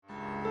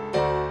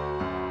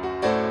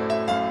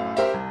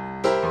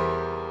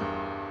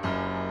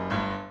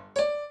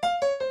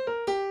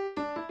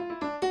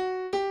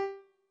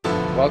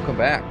Welcome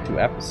back to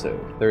episode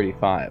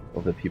 35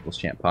 of the People's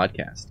Champ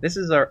podcast. This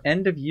is our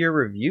end of year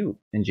review.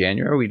 In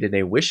January, we did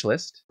a wish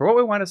list for what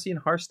we want to see in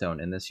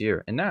Hearthstone in this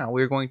year. And now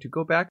we're going to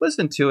go back,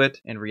 listen to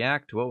it, and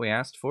react to what we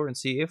asked for and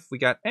see if we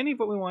got any of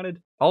what we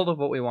wanted, all of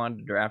what we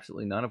wanted, or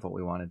absolutely none of what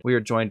we wanted. We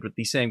are joined with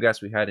the same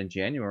guest we had in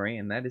January,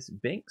 and that is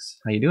Bynx.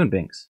 How you doing,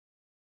 Bynx?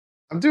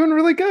 I'm doing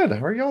really good.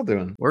 How are y'all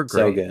doing? We're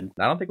great. So good.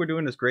 I don't think we're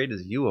doing as great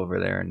as you over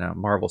there in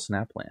Marvel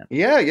Snapland.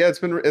 Yeah, it's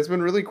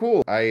been really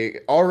cool. I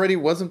already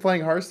wasn't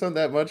playing Hearthstone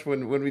that much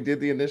when we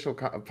did the initial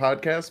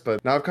podcast,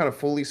 but now I've kind of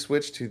fully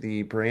switched to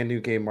the brand new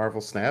game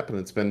Marvel Snap, and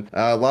it's been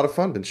a lot of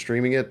fun. Been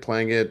streaming it,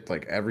 playing it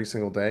like every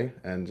single day,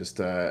 and just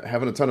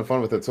having a ton of fun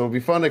with it. So it'll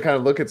be fun to kind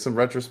of look at some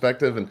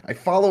retrospective. And I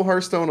follow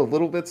Hearthstone a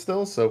little bit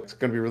still, so it's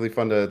going to be really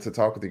fun to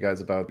talk with you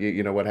guys about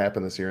what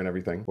happened this year and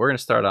everything. We're going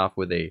to start off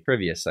with a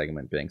trivia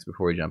segment, Bynx,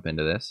 before we jump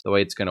into this. The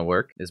way it's going to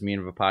work is me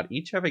and Vaapad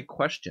each have a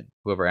question.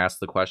 Whoever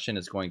asks the question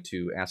is going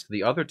to ask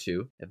the other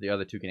two. If the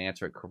other two can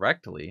answer it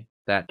correctly,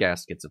 that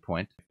guest gets a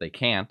point. If they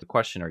can't, the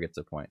questioner gets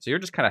a point. So you're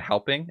just kind of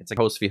helping. It's like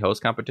host v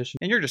host competition,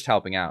 and you're just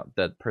helping out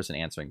the person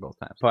answering both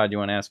times. Pod, do you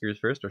want to ask yours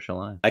first, or shall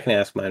I? I can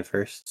ask mine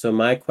first. So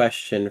my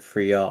question for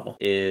y'all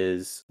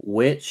is,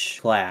 which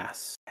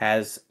class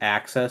has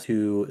access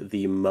to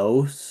the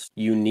most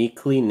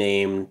uniquely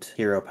named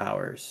hero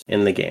powers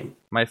in the game?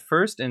 My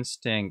first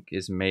instinct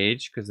is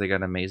Mage, because they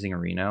got Amazing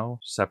Reno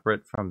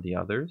separate from the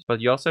others. But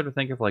you also have to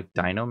think of like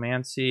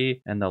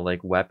Dinomancy and the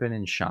like Weapon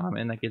and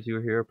Shaman that gives you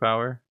a hero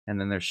power. And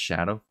then there's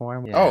Shadow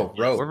Form. Yeah. Oh,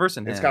 Rogue. We're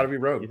versing him. It's got to be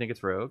Rogue. You think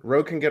it's Rogue?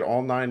 Rogue can get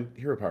all 9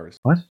 hero powers.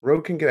 What?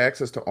 Rogue can get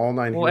access to all 9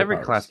 hero powers. Well, every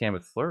class can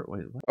with Flirt.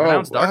 Wait, what?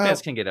 Pronounced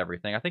Darkness can get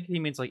everything. I think he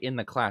means like in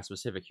the class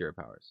specific hero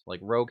powers. Like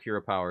Rogue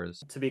hero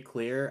powers. To be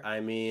clear,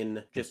 I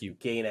mean just you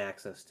gain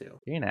access to.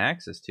 Gain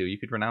access to. You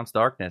could renounce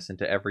Darkness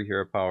into every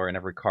hero power and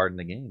every card in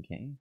the game,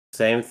 can't you?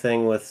 Same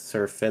thing with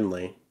Sir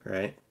Finley,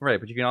 right? Right,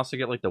 but you can also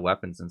get like the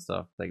weapons and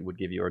stuff that would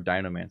give you, or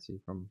Dinomancy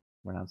from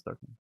Renounce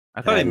Darkness.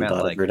 I thought it meant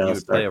like you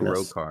would play a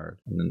rogue card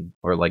and then,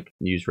 or like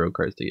use rogue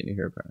cards to get new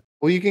hero powers.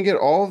 Well, you can get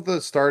all of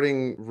the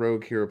starting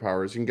rogue hero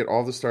powers. You can get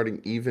all the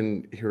starting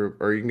even hero,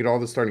 or you can get all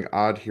the starting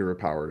odd hero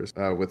powers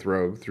with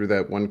rogue through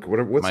that one.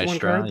 What's Maestro, the one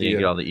card? You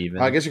get all the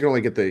even. I guess you can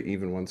only get the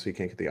even ones, so you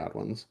can't get the odd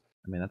ones.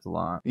 I mean, that's a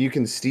lot. You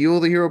can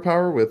steal the hero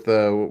power with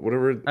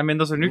whatever. I mean,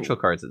 those are neutral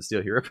cards that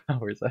steal hero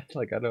powers. I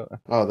don't.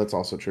 Oh, that's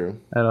also true.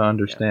 I don't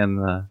understand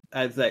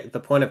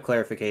the point of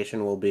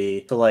clarification will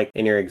be, so like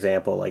in your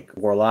example, like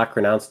Warlock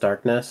Renounce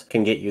Darkness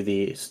can get you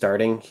the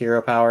starting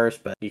hero powers,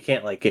 but you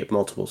can't like get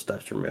multiple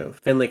steps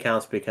removed. Finley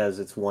counts because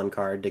it's one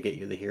card to get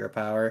you the hero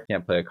power.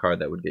 Can't play a card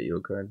that would get you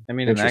a card. I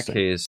mean, in that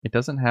case, it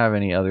doesn't have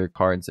any other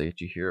cards that get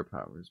you hero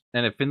powers.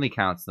 And if Finley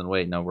counts, then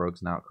wait, no,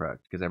 Rogue's not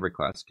correct, because every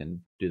class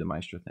can do the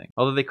Maestro thing.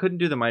 Although they couldn't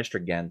do the Maestro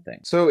again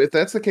thing. So if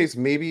that's the case,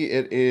 maybe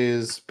it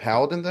is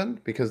Paladin then,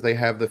 because they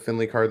have the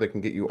Finley card that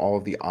can get you all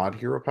of the odd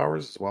hero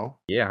powers as well.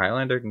 Yeah,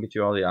 Highlander can get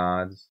you all the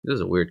odds. This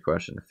is a weird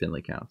question if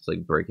Finley counts.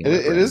 Like breaking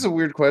it is a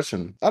weird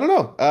question. I don't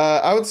know.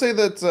 I would say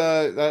that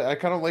I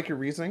kind of like your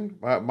reasoning.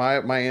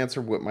 My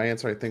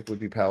answer I think would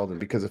be Paladin,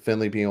 because of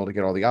Finley being able to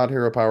get all the odd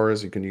hero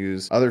powers. You can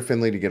use other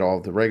Finley to get all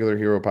of the regular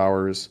hero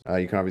powers.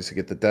 You can obviously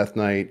get the Death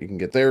Knight. You can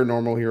get their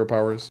normal hero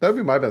powers. That would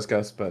be my best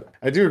guess, but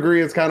I do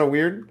agree it's kind of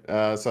weird.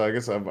 So I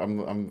guess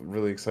I'm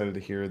really excited to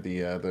hear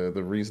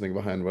the reasoning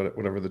behind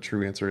whatever the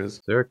true answer is.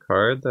 Is there a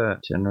card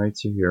that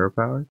generates your hero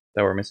powers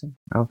that we're missing?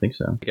 I don't think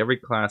so. Like every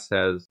class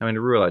has,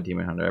 to rule out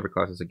Demon Hunter, every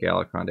class has a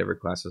Galakron, every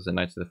class has a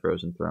Knights of the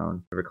Frozen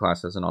Throne, every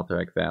class has an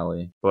Alterac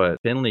Valley,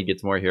 but Finley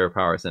gets more hero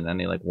powers than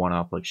any like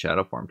one-off like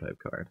Shadow Form type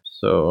card.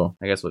 So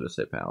I guess we'll just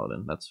say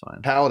Paladin. That's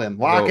fine. Paladin,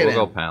 lock it in.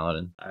 We'll go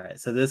Paladin. All right,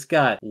 so this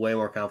got way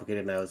more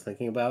complicated than I was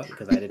thinking about,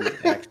 because I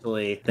didn't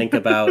actually think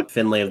about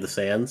Finley of the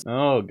Sands.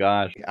 Oh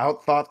gosh. You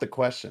outthought the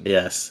question.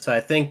 Yes. So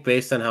I think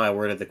based on how I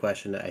worded the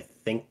question, I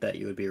think that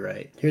you would be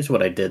right. Here's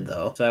what I did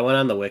though. So I went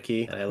on the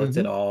wiki and I looked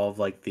at all of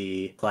like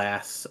the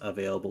class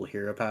available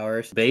hero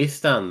powers.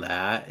 Based on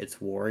that,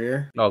 it's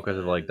Warrior. Oh, because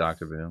of like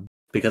Dr. Boom.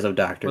 Because of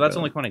Dr. Well, that's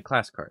Boom. only counting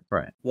class cards.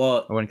 Right.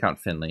 Well, I wouldn't count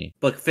Finley.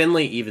 But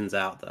Finley evens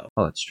out though.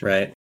 Oh, that's true.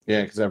 Right?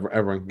 Yeah, because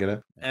everyone can get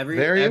it.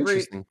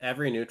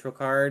 Every neutral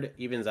card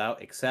evens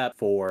out except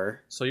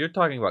for... So you're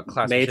talking about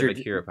class-specific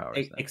hero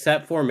powers then.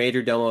 Except for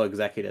Major Domo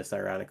Executus,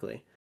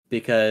 ironically.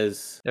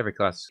 Because every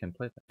class can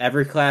play that.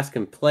 Every class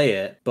can play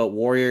it, but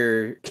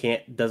Warrior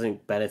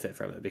doesn't benefit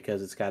from it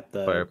because it's got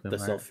the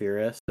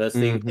Sulfurous. So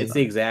it's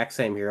the exact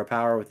same hero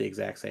power with the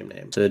exact same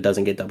name, so it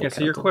doesn't get double counted.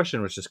 So your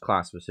question was just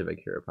class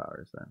specific hero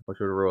powers then, which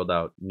would have ruled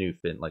out new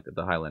like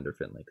the Highlander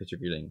Finley, because you're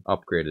getting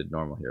upgraded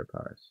normal hero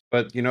powers.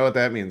 But you know what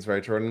that means,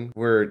 right, Jordan?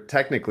 We're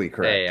technically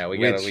correct. Yeah, we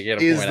get a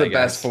point, is the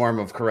best form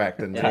of correct.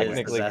 And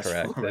technically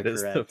correct. That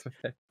is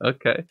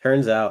okay.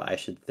 Turns out I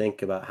should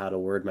think about how to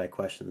word my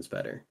questions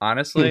better.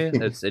 Honestly.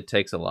 It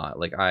takes a lot.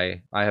 Like I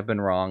have been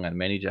wrong on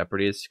many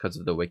Jeopardies because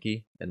of the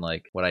wiki and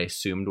like what I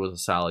assumed was a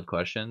solid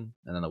question,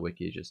 and then the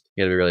wiki just,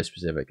 you gotta be really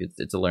specific.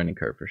 It's a learning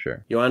curve for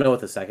sure. You want to know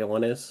what the second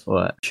one is?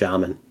 What?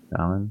 Shaman.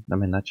 Shaman. I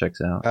mean, that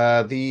checks out.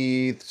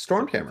 The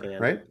Stormhammer, Can.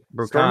 right?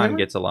 Brukan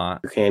gets a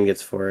lot. Brukan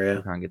gets 4, yeah.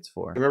 Brukan gets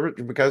 4. Remember,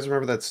 you guys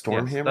remember that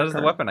Stormhammer? Yes, that was the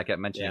card? weapon I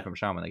kept mentioning Yeah. from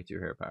Shaman. Like 2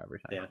 hero power every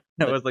time. Yeah.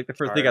 That was like the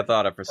first thing I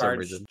thought of for some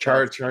reason.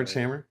 Charge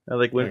hammer. I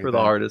like went Look for at the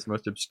that. hardest,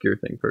 most obscure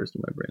thing first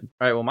in my brain.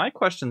 All right, well, my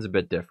question's a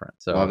bit different.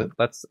 Love So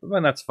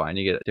it. that's fine.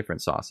 You get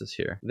different sauces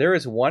here. There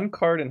is one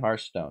card in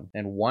Hearthstone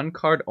and one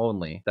card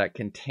only that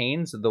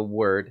contains the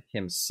word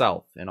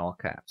himself in all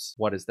caps.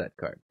 What is that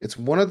card? It's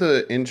one of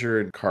the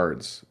injured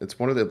cards.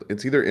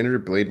 It's either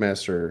injured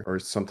Blademaster or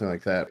something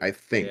like that. I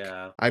think.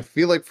 Yeah. I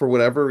feel like for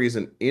whatever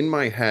reason in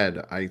my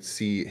head I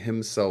see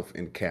himself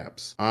in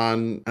caps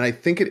and I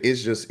think it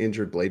is just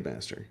injured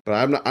Blademaster, but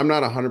I'm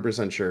not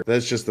 100% sure.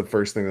 That's just the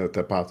first thing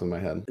that popped in my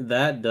head.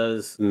 That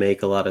does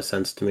make a lot of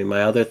sense to me.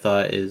 My other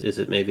thought is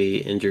it maybe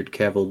injured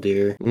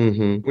Cavalier?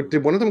 Mm-hmm.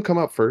 Did one of them come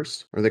out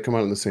first, or they come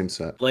out in the same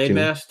set?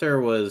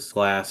 Blademaster was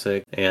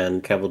classic,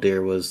 and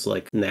Cavalier was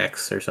like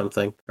Nex or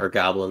something, or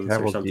Goblins or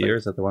something. Cavalier,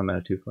 is that the one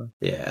mana 2/4?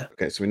 Yeah.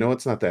 Okay, so we know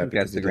it's not that That's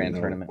because the we grand didn't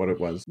know tournament. what it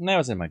was. That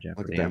was in my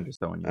Jeopardy. Okay. I'm just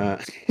throwing you.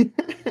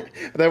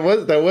 That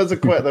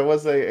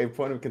was a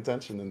point of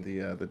contention in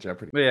the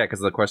Jeopardy. But yeah, because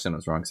the question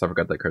was wrong, so I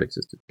forgot that card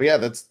existed. But yeah,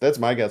 that's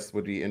my guess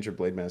would be injured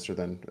Blademaster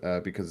then,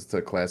 because it's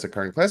a classic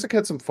card. Classic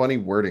had some funny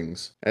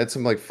wordings. It had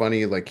some like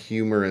funny, like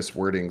humorous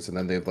wordings, and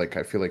then they've like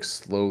I feel like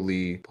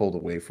slowly pulled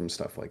away from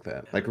stuff like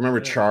that. Like remember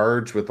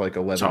Charge with like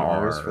 11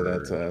 R's for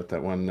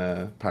that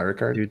one pirate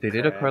card? Dude, they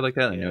did a card like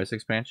that in the newest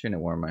expansion. It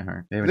warmed my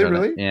heart. They haven't Did done they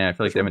it. really? Yeah, I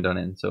feel like Which they haven't done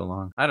it in so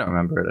long. I don't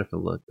remember it. I have to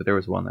look, but there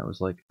was one that was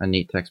like a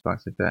neat text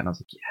box like that, and I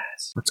was like,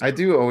 yes. I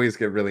do always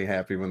get really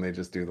happy when they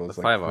just do those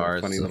The like 5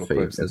 R's funny little fate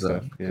clips and is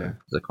stuff. Yeah,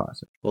 it's a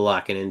classic. We'll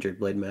lock in injured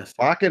Blademaster.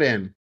 lock it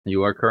in.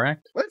 You are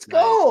correct. Let's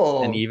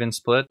go. An even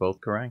split,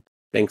 both correct.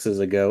 Bynx is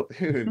a goat.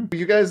 Dude,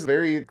 you guys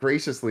very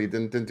graciously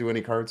didn't do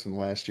any cards from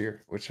last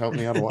year, which helped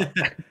me out a lot.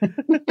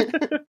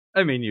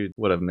 I mean, you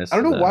would have missed.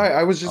 I don't know why.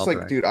 I was just Alterac.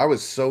 like, dude, I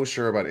was so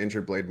sure about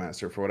injured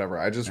Blademaster for whatever.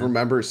 I just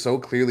remember so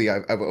clearly.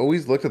 I've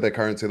always looked at that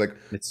card and say, like,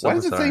 It's so why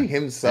does it bizarre. say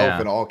himself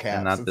Yeah, in all and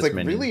caps? not It's this like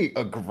minion. really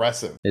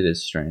aggressive. It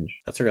is strange.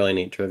 That's a really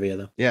neat trivia,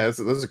 though. Yeah, this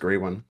is a great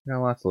one.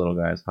 Got lots of little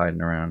guys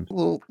hiding around.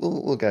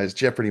 Little guys,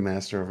 Jeopardy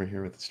master over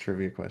here with his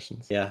trivia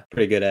questions. Yeah,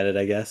 pretty good at it,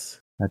 I guess.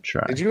 I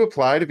try. Did you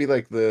apply to be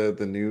like the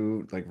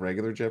new like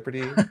regular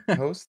Jeopardy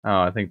host?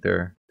 Oh, I think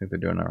they're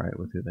doing all right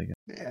with who they get.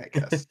 Yeah, I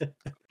guess.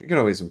 You can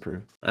always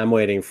improve. I'm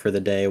waiting for the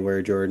day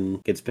where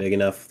Jordan gets big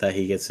enough that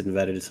he gets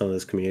invited to some of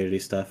this community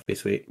stuff. Be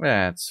sweet.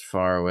 That's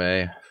far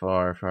away.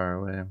 Far, far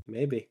away.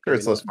 Maybe. Sure,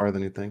 it's Maybe less far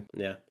than you think.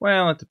 not. Yeah.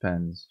 Well, it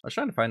depends. I was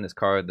trying to find this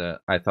card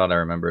that I thought I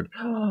remembered.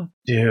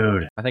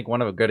 Dude. I think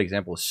one of a good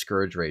example is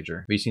Scourge Rager.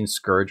 Have you seen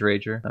Scourge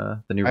Rager?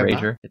 The new I've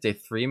not. Rager? It's a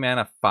 3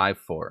 mana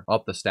 5/4.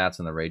 Up the stats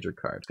on the Rager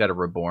card. It's got a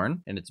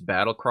Reborn, and its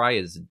battle cry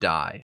is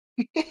die.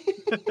 So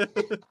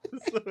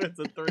it's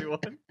a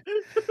 3/1.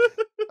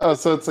 Oh,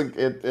 so it's like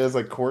it is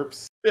like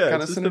corpse Yeah, kind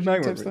of it's just a synergy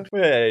magma type bridge. stuff.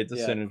 Yeah, it's a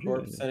Yeah, synergy.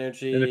 Corpse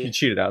Synergy. And if you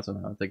cheat it out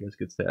somehow, I guess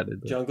gets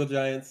added. But... Jungle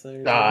Giant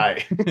Synergy.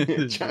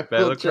 Die.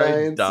 Battle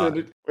cry, die.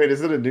 Synergy. Wait,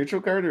 is it a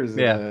neutral card or is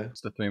Yeah, it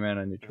it's the 3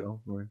 mana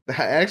neutral.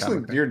 Actually,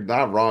 Comic card. you're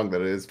not wrong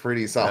that it is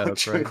pretty solid Battle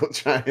cry. Jungle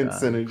Giant Die.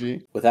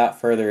 synergy. Without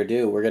further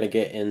ado, we're going to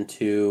get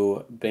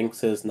into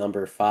Bynx's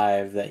number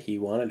 5 that he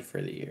wanted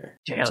for the year.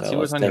 Yeah, let's So see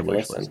what's on your take a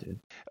wish listen. list, dude.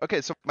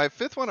 Okay, so my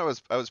fifth one I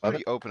was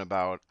pretty open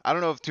about. I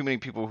don't know if too many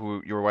people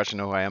who you were watching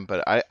know who I am,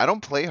 but I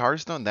don't play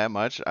Hearthstone that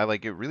much. I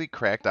like it really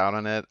cracked out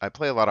on it. I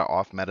play a lot of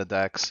off meta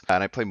decks,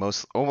 and I play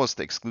almost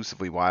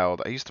exclusively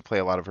Wild. I used to play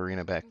a lot of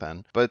Arena back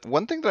then. But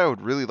one thing that I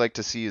would really like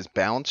to see is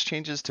balance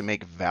changes to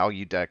make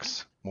value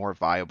decks more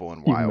viable in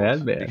You Wild.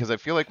 madman. Because I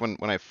feel like when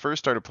I first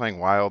started playing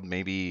Wild,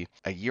 maybe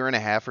a year and a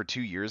half or 2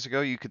 years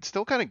ago, you could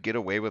still kind of get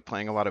away with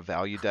playing a lot of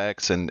value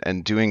decks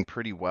and doing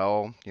pretty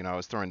well. You know, I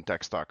was throwing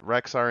deck stock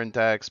Rexar in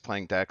decks,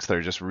 playing decks that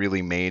are just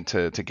really made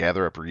to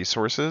gather up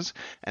resources.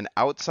 And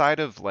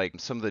outside of like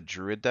some of the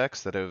Druid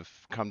decks that have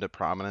come to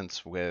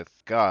prominence with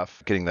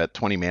Guff, getting that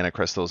 20 mana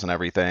crystals and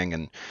everything,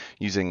 and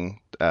using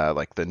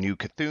like the new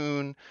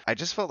Cthulhu, I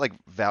just felt like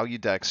value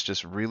decks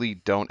just really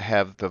don't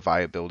have the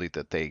viability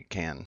that they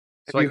can.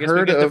 So Have I you guess we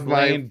heard get to of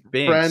my blame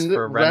Bynx friend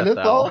for Renethal?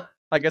 Renethal.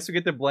 I guess we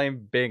get to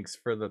blame Bynx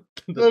for the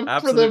For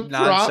absolute the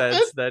nonsense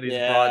profit? that he's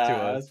brought to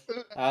us.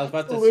 I was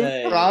about to Absolute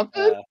say.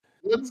 profit?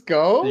 Let's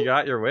go. You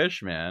got your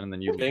wish, man, and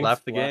then you Bynx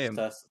left the blessed game.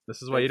 us.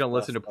 This is why you Bynx don't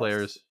listen to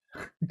blessed us.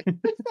 players.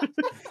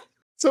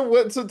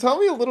 So tell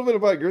me a little bit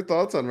about your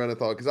thoughts on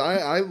Renethal, because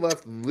I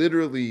left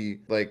literally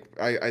like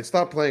I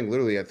stopped playing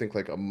literally I think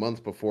like a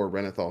month before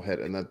Renethal hit,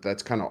 and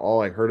that's kind of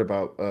all I heard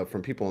about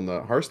from people in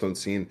the Hearthstone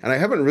scene, and I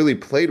haven't really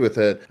played with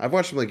it. I've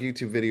watched some like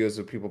YouTube videos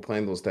of people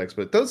playing those decks,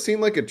 but it does seem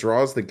like it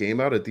draws the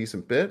game out a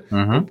decent bit.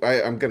 Mhm.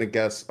 I'm gonna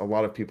guess a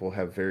lot of people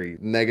have very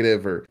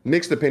negative or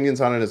mixed opinions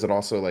on it, as it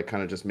also like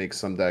kind of just makes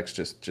some decks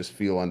just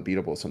feel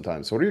unbeatable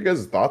sometimes. So what are your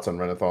guys' thoughts on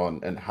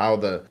Renethal and how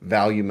the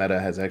value meta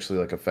has actually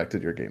like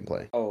affected your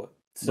gameplay? Oh,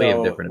 We have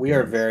so different we are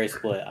opinions. very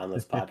split on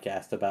this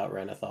podcast about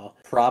Renethal.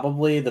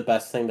 Probably the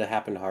best thing to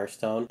happen to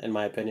Hearthstone, in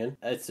my opinion.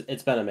 It's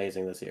been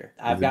amazing this year.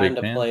 I've a gotten big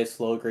to fan. play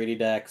slow greedy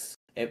decks.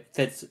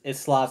 It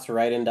slots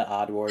right into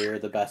Odd Warrior,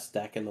 the best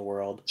deck in the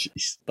world.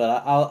 Jeez.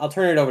 But I'll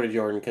turn it over to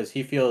Jordan because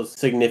he feels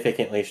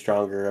significantly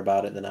stronger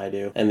about it than I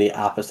do, in the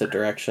opposite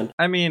direction.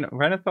 I mean,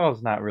 Renathal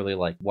is not really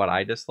like what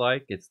I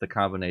dislike. It's the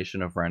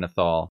combination of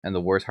Renathal and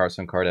the worst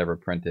Hearthstone card ever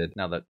printed.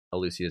 Now that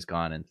Alucia is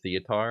gone, and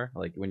Theatar,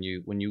 like when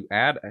you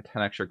add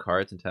 10 extra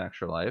cards and 10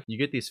 extra life, you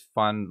get these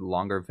fun,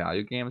 longer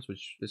value games,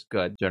 which is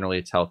good. Generally,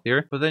 it's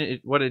healthier. But then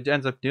what it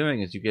ends up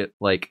doing is you get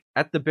like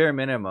at the bare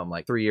minimum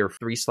like three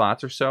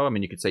slots or so. I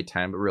mean, you could say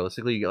 10, but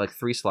realistically, you get like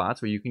 3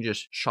 slots where you can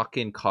just chuck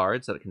in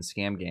cards that can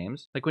scam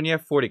games. Like when you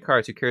have 40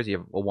 cards, who cares? You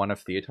have a 1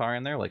 of Theatar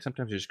in there. Like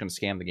sometimes you're just gonna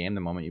scam the game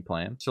the moment you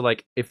play them. So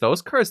like if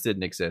those cards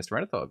didn't exist,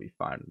 Renathal would be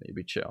fine with me. It'd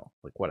be chill,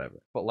 like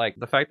whatever. But like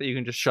the fact that you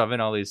can just shove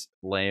in all these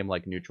lame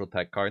like neutral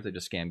tech cards that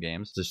just scam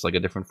games, just like a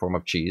different form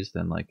of cheese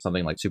than like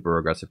something like super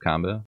aggressive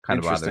combo, kind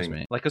of bothers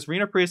me. Like because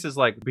Reno Priest is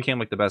like became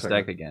like the best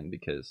deck again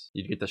because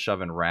you get to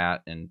shove in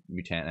Rat and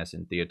Mutanus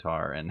and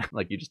Theatar and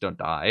like you just don't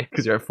die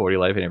because you're at 40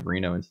 life and you have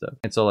Reno and stuff.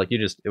 And so like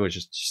it was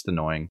just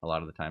annoying a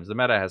lot of the times. The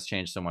meta has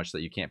changed so much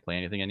that you can't play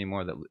anything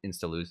anymore that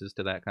insta loses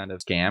to that kind of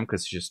scam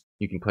because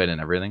you can play it in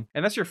everything.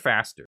 And that's your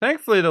faster.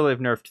 Thankfully though they've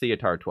nerfed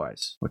Theatar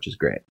twice, which is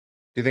great.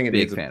 Do you think it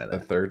Big needs fan of a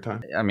that. third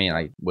time? I mean,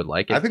 I would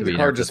like it. I think to the be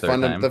card nerfed just a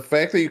third time. the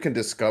fact that you can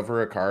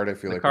discover a card, I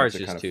feel The like card's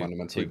makes it just kind of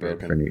fundamentally too good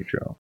broken. for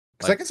neutral.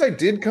 Because I guess I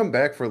did come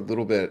back for a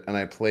little bit, and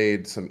I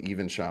played some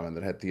Even Shaman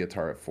that had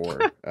Theatar at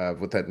 4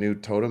 with that new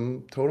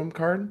totem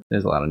card.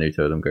 There's a lot of new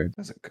totem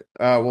cards.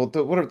 Well,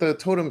 what are the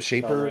totem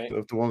shaper?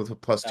 Right. The one with the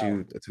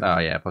 +2. Oh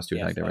yeah, +2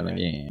 Yeah, attack and everything. right.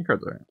 Yeah, your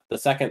cards are. The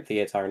second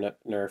Theatar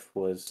nerf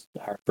was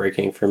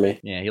heartbreaking for me.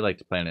 Yeah, he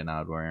liked playing it in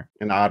Odd Warrior.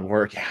 An Odd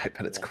Warrior. Yeah, I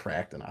bet it's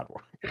cracked in Odd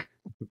Warrior.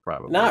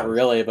 Probably Not was.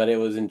 really, but it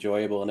was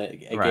enjoyable, and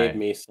it Right. gave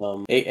me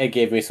some. It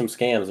gave me some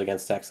scams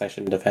against decks I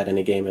shouldn't have had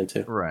any game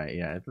into. Right,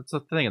 yeah. That's the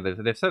thing.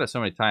 They've said it so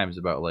many times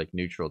about like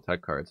neutral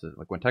tech cards.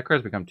 Like when tech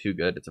cards become too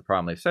good, it's a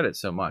problem. They've said it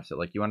so much that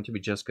like you want it to be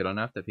just good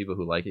enough that people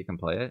who like it can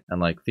play it. And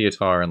like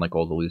Theatar and like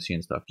all the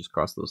Lucian stuff just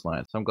cross those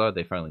lines. So I'm glad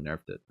they finally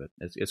nerfed it. But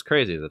it's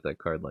crazy that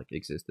card like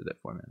existed at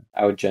 4 minutes.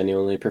 I would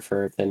genuinely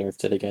prefer if they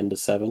nerfed it again to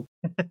 7.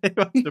 He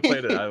wants to play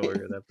it Odd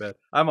Warrior that bad.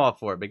 I'm all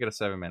for it. Make it a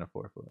 7 mana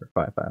 4/4 or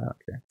 5/5. I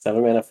don't care.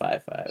 7 mana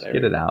 5/5. Just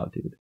get it out,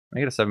 dude.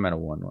 Make it a 7 mana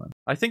 1/1.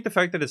 I think the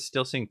fact that it's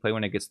still seeing play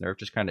when it gets nerfed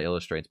just kind of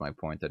illustrates my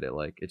point that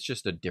it's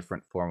just a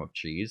different form of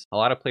cheese. A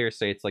lot of players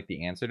say it's like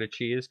the answer to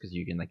cheese because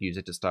you can like use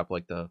it to stop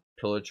like the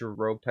pillager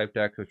rogue type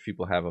deck, which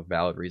people have a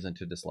valid reason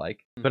to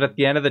dislike. But at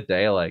the end of the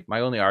day, like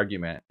my only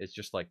argument is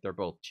just like they're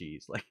both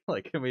cheese.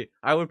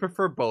 I would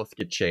prefer both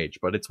get changed,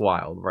 but it's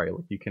wild, right?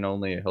 Like you can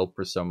only hope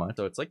for so much.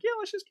 So it's like, yeah,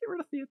 let's just get rid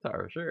of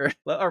Theatar, sure.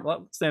 Let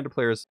standard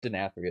players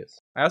Denathragus.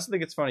 I also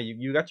think it's funny.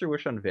 You got your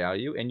wish on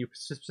value, and you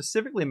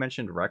specifically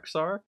mentioned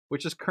Rexar,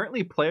 which is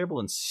currently playable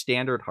in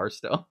standard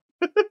Hearthstone.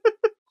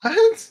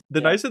 What?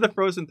 The Knights of the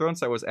Frozen Throne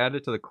set was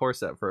added to the core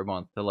set for a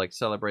month to like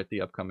celebrate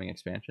the upcoming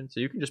expansion. So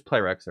you can just play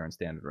Rexar in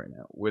standard right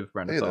now with Hey,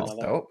 Renathal. that's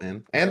dope,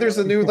 man. And there's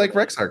a new like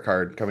Rexar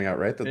card coming out,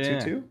 right? The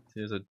 2/2.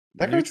 There's a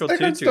That neutral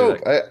card's 2/2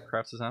 dope. that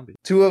crafts a zombie.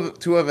 Two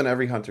of in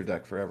every hunter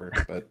deck forever,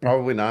 but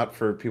probably not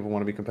for people who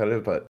want to be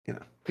competitive. But you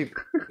know,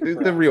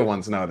 the real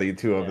ones know the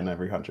 2 of in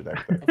every hunter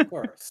deck. Of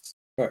course.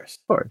 Of course.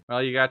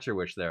 Well, you got your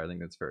wish there. I think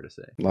that's fair to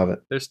say. Love it.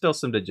 There's still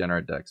some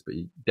degenerate decks, but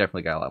you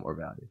definitely got a lot more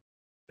value.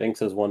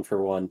 Bynx is 1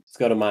 for 1. Let's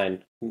go to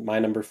mine. My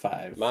number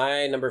 5.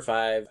 My number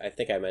 5, I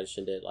think I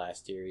mentioned it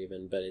last year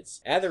even, but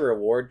it's add the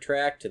reward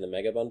track to the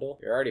mega bundle.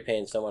 You're already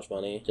paying so much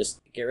money. Just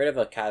get rid of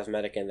a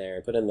cosmetic in there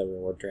and put in the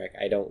reward track.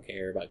 I don't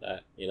care about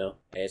that, you know?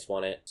 I just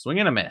want it. Swing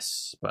and a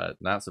miss, but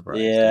not surprised.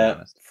 To be Yeah,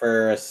 honest.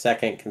 for a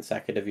second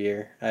consecutive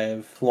year. I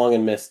have swung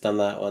and missed on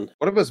that one.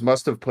 One of us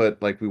must have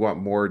put like we want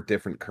more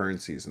different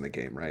currencies in the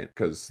game, right?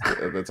 Because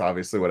that's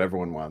obviously what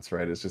everyone wants,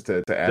 right? It's just to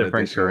add Different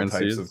additional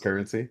currencies. types of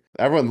currency.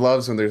 Everyone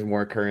loves when there's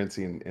more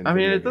currency in I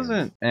mean, video it doesn't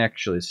games.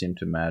 actually seem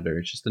to matter.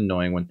 It's just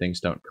annoying when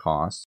things don't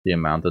cost the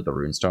amount that the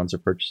runestones are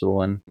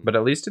purchasable in. But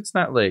at least it's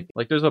not like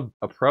there's a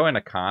pro and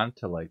a con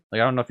to like I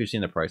don't know if you've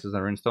seen the prices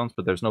on runestones,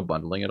 but there's no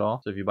bundling at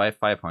all. So if you buy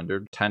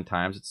 500, 10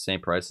 times it's the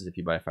same price as if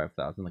you buy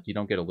 5,000. Like you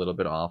don't get a little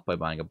bit off by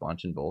buying a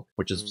bunch in bulk,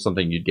 which is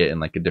something you'd get in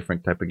like a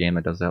different type of game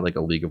that does that, like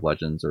a League of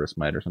Legends or a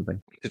Smite or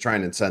something. To try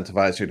and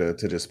incentivize you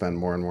to just spend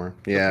more and more.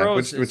 The Yeah, pro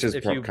which is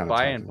if you kind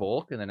buy of in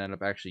bulk and then end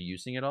up actually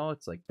using it all,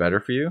 it's like better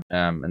for you.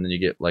 And then you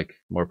get like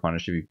more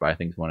punished if you buy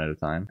things one at a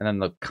time. And then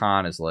the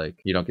con is like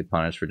you don't get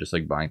punished for just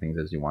like buying things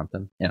as you want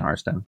them in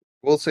Hearthstone.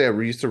 Will say I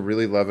used to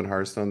really love in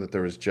Hearthstone that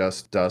there was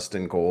just dust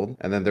and gold,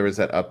 and then there was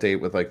that update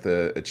with like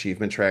the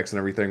achievement tracks and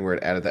everything where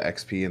it added the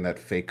XP and that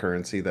fake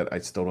currency that I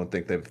still don't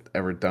think they've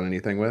ever done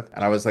anything with.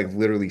 And I was like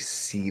literally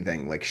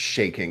seething, like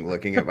shaking,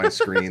 looking at my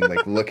screen,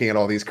 like looking at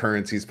all these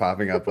currencies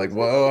popping up, like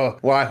whoa,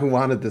 why? Who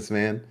wanted this,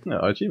 man? No,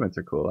 achievements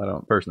are cool. I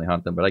don't personally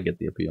hunt them, but I get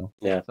the appeal.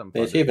 Yeah, Something the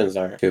fun to do. achievements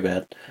aren't too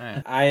bad.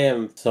 Eh. I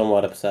am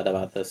somewhat upset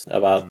about this,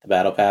 about the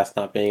Battle Pass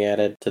not being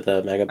added to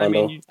the Mega I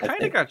Bundle. mean, you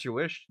kind of got your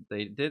wish.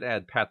 They did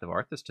add Path of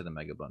Arthas to the the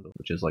Mega Bundle,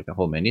 which is like a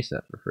whole mini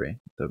set for free.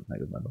 The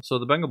Mega Bundle. So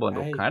the Mega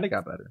Bundle kind of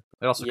got better.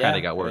 It also kind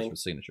of got worse with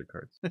signature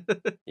cards.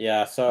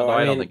 Yeah, so although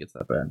I don't think it's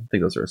that bad. I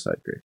think those are a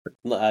side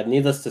grade.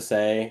 Needless to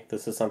say,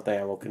 this is something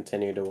I will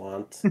continue to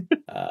want,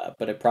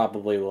 but it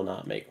probably will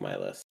not make my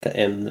list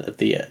in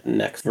the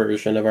next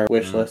version of our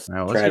wish list. All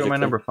right, let's see what my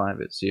number 5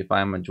 is. See if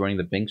I'm joining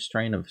the Bynx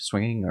train of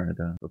swinging or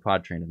the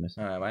Vaapad train of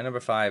missing. All right, my number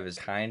 5 is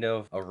kind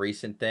of a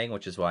recent thing,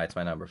 which is why it's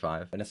my number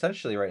 5. And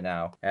essentially right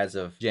now, as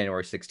of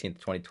January 16th,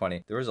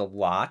 2020, there was a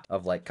lot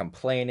of like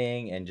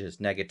complaining and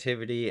just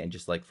negativity and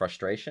just like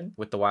frustration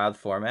with the wild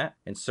format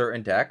in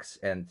certain decks.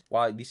 And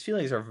while these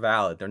feelings are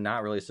valid, they're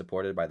not really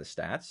supported by the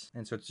stats.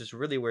 And so it's just a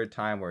really weird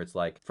time where it's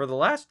like, for the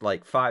last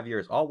like 5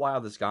 years, all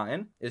wild has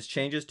gotten is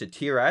changes to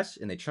tier S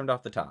and they trimmed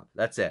off the top.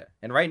 That's it.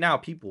 And right now,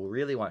 people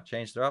really want to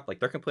change their up. Like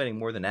they're complaining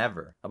more than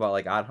ever about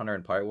like Odd Hunter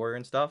and Pirate Warrior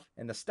and stuff.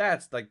 And the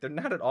stats, like they're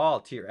not at all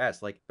tier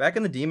S. Like back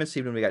in the Demon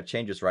Seed when we got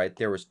changes, right?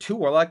 There was 2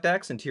 Warlock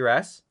decks in tier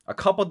S, a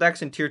couple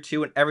decks in tier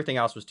 2, and everything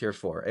else was tier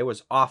 4. It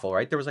was awful,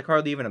 right? There was like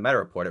hardly even a meta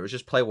report. It was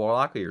just play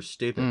Warlock or you're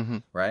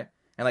stupid, right?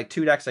 And like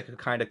 2 decks that could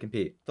kind of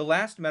compete. The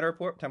last meta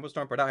report, Tempo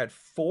Storm Pardal, had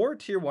 4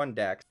 tier 1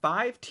 decks,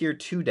 5 tier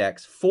 2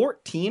 decks,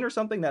 14 or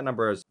something. That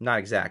number is not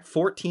exact.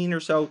 14 or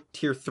so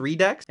tier 3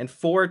 decks, and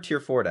 4 tier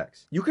 4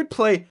 decks. You could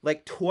play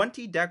like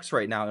 20 decks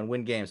right now and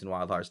win games in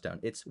Wild Hearthstone.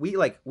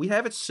 We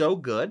have it so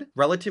good,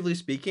 relatively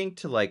speaking,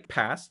 to like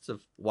pasts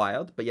of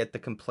Wild, but yet the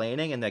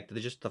complaining and like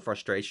just the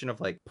frustration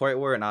of like Pirate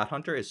Warrior and Odd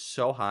Hunter is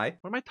so high.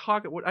 What am I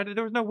talking?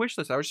 There was no wish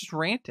list. I was just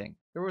ranting.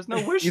 There was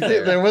no wish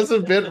there. There was a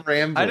bit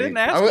rambling. I didn't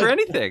ask for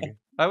anything.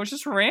 I was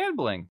just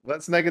rambling.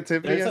 That's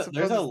negativity.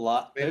 There's a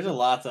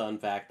lot to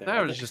unpack there.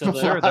 That was just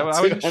absurd. I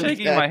was just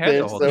shaking my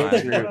head the whole time. I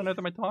don't know what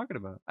am I talking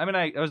about. I mean,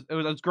 it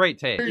was great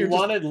take. You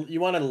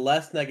wanted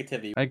less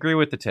negativity. I agree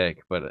with the take,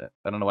 but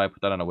I don't know why I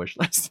put that on a wish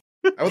list.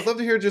 I would love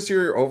to hear just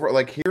your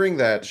hearing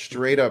that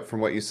straight up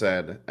from what you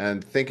said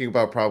and thinking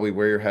about probably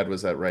where your head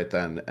was at right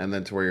then and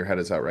then to where your head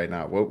is at right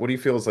now. What do you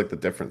feel is like the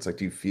difference? Like,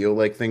 do you feel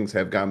like things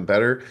have gotten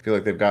better? Feel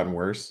like they've gotten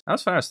worse? I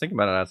was thinking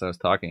about it as I was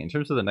talking. In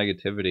terms of the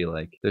negativity,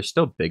 like, there's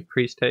still big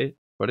priest hate,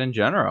 but in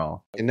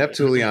general,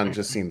 Neptulion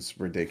just seems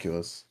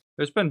ridiculous.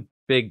 There's been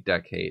big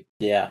deck hate.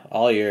 Yeah,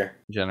 all year.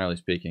 Generally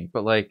speaking.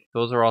 But like,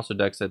 those are also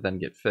decks that then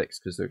get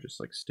fixed because they're just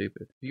like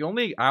stupid. The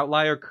only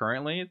outlier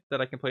currently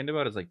that I complained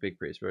about is like Big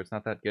Priest, where it's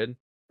not that good.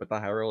 But the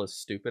high roll is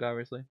stupid,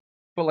 obviously.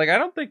 But like, I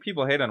don't think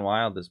people hate on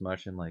Wild as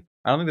much, and like,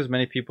 I don't think there's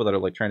many people that are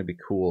like trying to be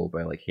cool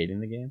by like hating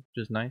the game,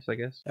 which is nice, I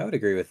guess. I would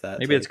agree with that.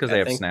 Maybe it's because they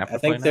have Snap to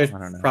play now. I think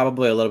there's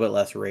probably a little bit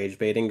less rage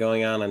baiting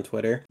going on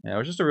Twitter. Yeah, it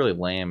was just a really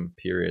lame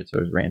period, so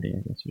it was ranting.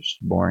 I guess it was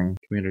just boring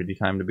community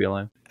time to be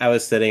alive. I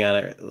was sitting on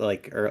it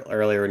like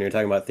earlier when you were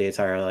talking about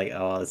Theatar, and I'm like,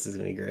 oh, this is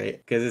gonna be great,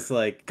 because it's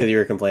like because you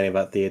were complaining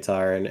about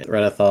Theatar and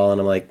Renathal, and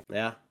I'm like,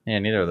 yeah. Yeah,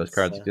 neither of those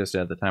cards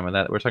existed at the time of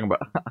that. We're talking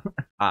about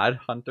Odd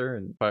Hunter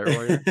and Pirate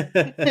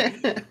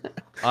Warrior.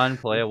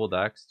 Unplayable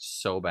decks,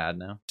 so bad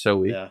now, so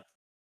weak. Yeah,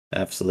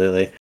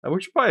 absolutely.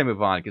 We should probably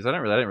move on because I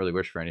didn't really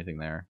wish for anything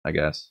there. I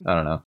guess I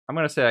don't know. I'm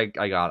gonna say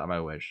I got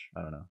my wish.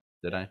 I don't know.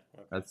 Did I?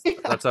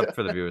 That's up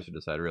for the viewers to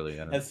decide. Really, I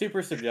don't know. That's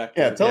super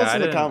subjective. Yeah, tell us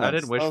in the comments. I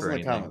didn't wish tell us for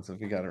in the anything. comments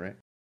if you got it right.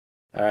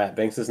 All right,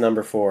 Bynx is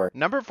number 4.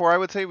 Number 4, I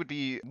would say, would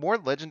be more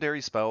legendary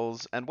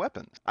spells and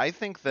weapons. I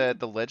think that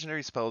the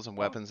legendary spells and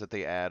weapons that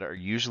they add are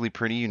usually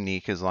pretty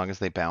unique as long as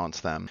they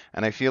balance them.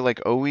 And I feel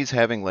like always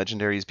having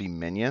legendaries be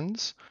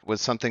minions was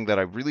something that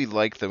I really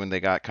liked when they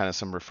got kind of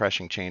some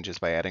refreshing changes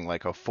by adding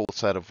like a full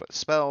set of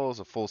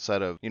spells, a full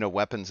set of,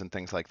 weapons and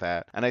things like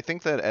that. And I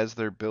think that as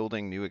they're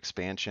building new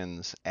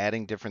expansions,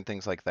 adding different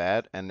things like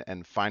that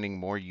and finding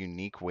more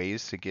unique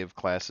ways to give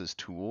classes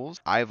tools,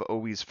 I've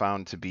always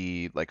found to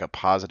be like a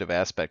positive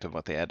aspect of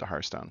what they add to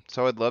Hearthstone.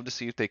 So I'd love to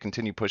see if they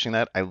continue pushing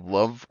that. I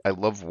love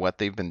what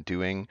they've been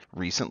doing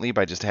recently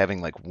by just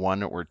having like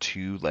 1 or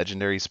 2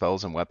 legendary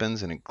spells and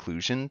weapons and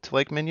inclusion to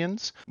like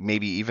minions.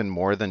 Maybe even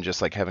more than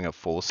just like having a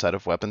full set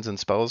of weapons and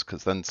spells,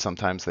 because then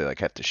sometimes they like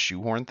have to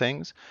shoehorn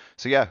things.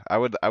 So yeah, I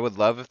would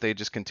love if they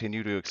just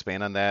continue to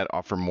expand on that,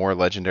 offer more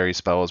legendary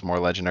spells, more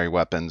legendary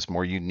weapons,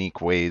 more unique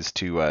ways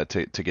to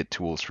get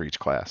tools for each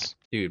class.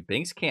 Dude,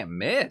 Bynx can't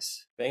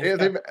miss. Yeah,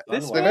 they've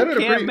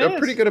added a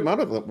pretty good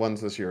amount of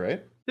ones this year,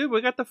 right? Dude,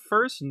 we got the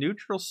first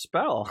neutral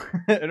spell.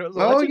 And it was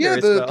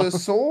a the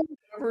soul.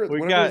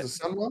 We got the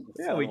sun one.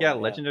 Yeah, we got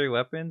legendary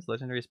weapons,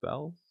 legendary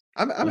spells.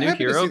 I'm new happy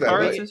hero to see that.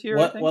 cards this year.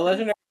 What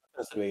legendary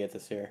weapons did we get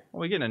this year? Well,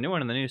 we get a new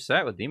one in the new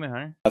set with Demon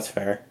Hunter. That's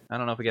fair. I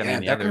don't know if we got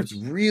any that others.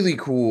 card's really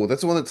cool.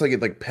 That's the one that's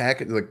like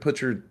package, like put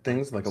your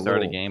things like a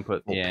start little a game,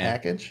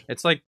 package.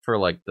 It's like for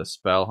like the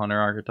spell hunter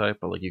archetype,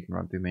 but like you can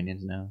run through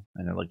minions now,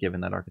 and they're like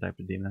giving that archetype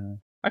to Demon Hunter.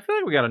 I feel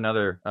like we got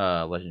another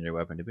legendary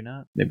weapon, did we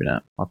not? Maybe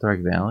not.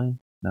 Alterac Valley?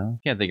 No?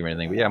 Can't think of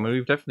anything. But yeah, I mean,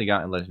 we've definitely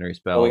gotten legendary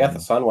spells. Oh, we got the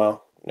Sunwell.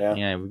 Yeah.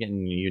 Yeah, we're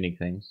getting unique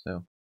things,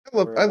 so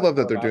I love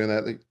that they're doing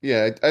that. Like,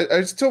 yeah,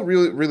 I still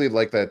really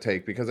like that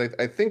take because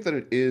I think that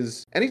it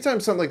is anytime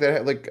something like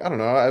that, like I don't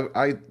know,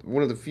 I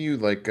one of the few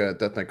like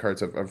Death Knight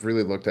cards I've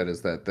really looked at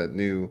is that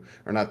new,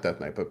 or not Death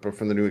Knight, but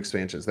from the new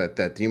expansions,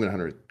 that Demon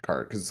Hunter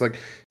card, because it's like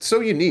so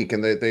unique,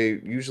 and they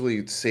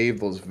usually save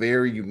those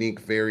very unique,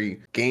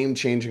 very game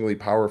changingly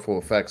powerful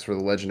effects for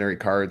the legendary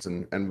cards,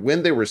 and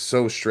when they were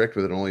so strict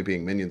with it only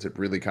being minions, it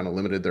really kind of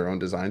limited their own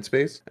design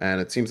space, and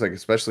it seems like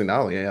especially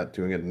now, yeah,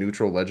 doing a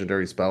neutral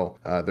legendary spell,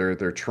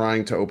 they're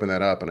trying to open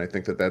that up, and I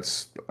think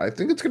I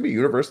think it's gonna be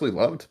universally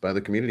loved by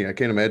the community. I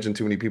can't imagine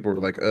too many people were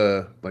like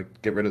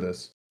get rid of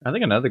this. I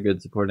think another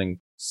good supporting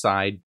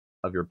side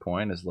of your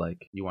point is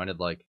like you wanted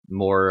like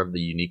more of the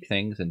unique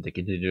things and to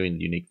continue doing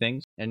the unique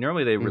things. And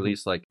normally they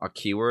release like a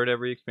keyword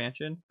every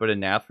expansion, but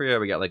in Nathria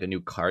we got like a new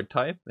card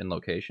type in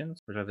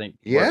locations, which I think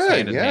works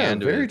hand in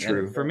hand. Very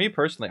true. And for me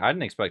personally, I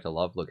didn't expect to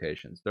love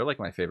locations. They're like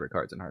my favorite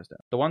cards in Hearthstone.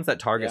 The ones that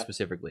target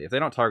specifically. If they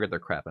don't target, they're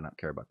crap. I don't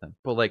care about them.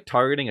 But like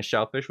targeting a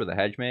shellfish with a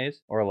hedge maze,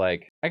 or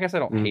like I guess I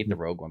don't hate the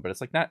rogue one, but it's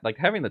like not like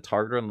having the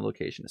target on the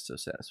location is so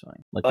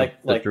satisfying.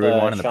 Like the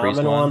druid one and the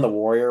priest one, the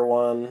warrior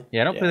one.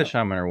 Yeah, I don't play the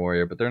shaman or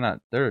warrior, but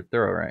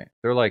they're all right.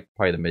 They're like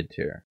probably the mid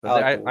tier.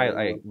 But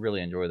I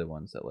really enjoy the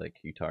ones that like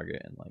you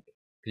target and like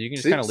because you can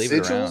just kind of leave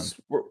it around.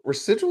 Were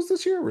sigils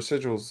this year? Or were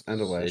sigils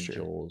end of last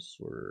year?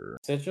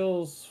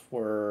 Sigils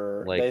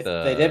were like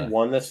they did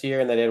one this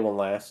year and they did one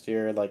last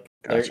year. Like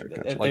gotcha.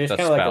 they're like just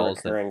kind of like a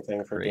recurring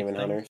thing for demon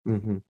hunters.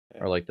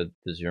 Or like the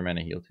zero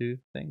mana heal 2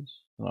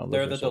 things.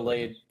 They're the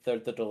delayed. They're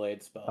the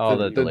delayed spells. Oh,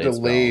 the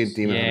delayed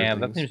demon hunter. Yeah,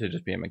 that seems to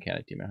just be a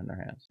mechanic demon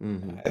hunter has.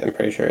 I'm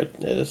pretty sure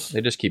it is.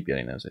 They just keep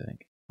getting those, I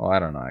think. Well, I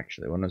don't know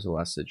actually. When was the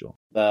last sigil?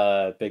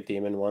 The big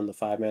demon one, the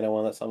 5 mana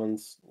one that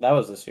summons. That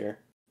was this year.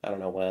 I don't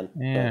know when.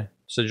 Yeah.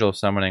 Sigil of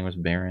Summoning was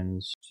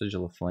Barrens.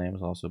 Sigil of Flame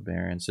was also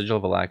Barrens. Sigil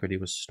of Alacrity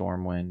was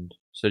Stormwind.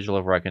 Sigil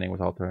of Reckoning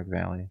was Alterac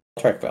Valley.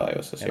 Alterac Valley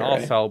was this year. And All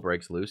right? Fell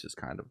Breaks Loose is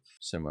kind of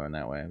similar in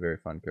that way. Very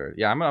fun card.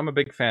 Yeah, I'm a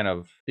big fan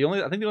of I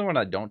think the only one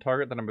I don't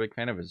target that I'm a big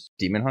fan of is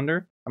Demon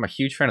Hunter. I'm a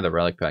huge fan of the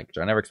Relic package.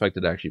 I never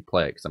expected to actually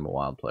play it because I'm a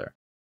wild player.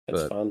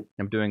 It's fun.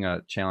 I'm doing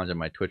a challenge on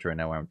my Twitch right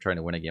now where I'm trying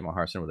to win a game of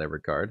Hearthstone with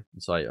every card.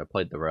 And so I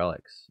played the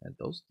relics, and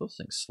those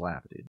things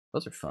slap, dude.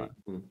 Those are fun.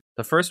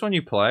 The first one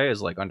you play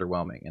is like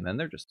underwhelming, and then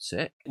they're just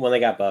sick. When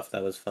they got buffed,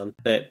 that was fun.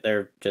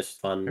 They're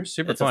just fun. They're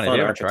super fun. If you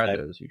haven't tried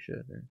those, you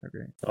should. They're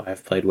great. Oh,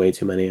 I've played way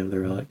too many of the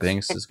relics.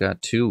 Bynx has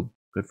got 2.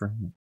 Good for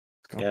him.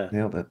 Yeah,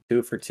 nailed it.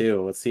 2 for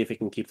 2. Let's see if he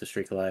can keep the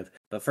streak alive.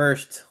 But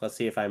first, let's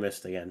see if I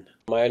missed again.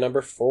 My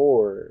number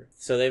 4.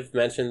 So they've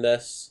mentioned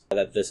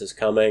that this is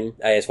coming.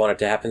 I just want it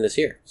to happen this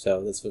year.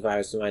 So this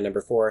was my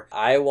number 4.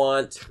 I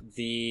want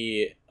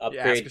the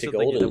upgrade to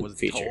golden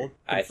feature.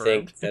 I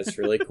think that's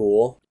really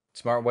cool.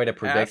 Smart way to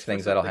predict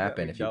things that'll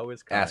happen if you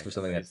ask for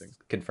something that's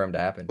confirmed to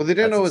happen. Well, they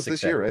didn't know it was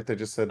this year, right? They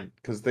just said,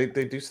 because they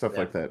do stuff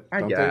like that,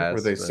 don't they?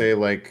 Where they say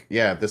like,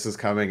 yeah, this is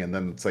coming, and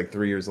then it's like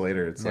 3 years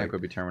later, it's like,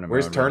 could be tournament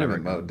where's mode,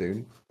 tournament mode,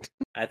 dude?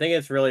 I think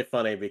it's really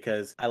funny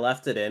because I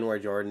left it in where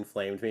Jordan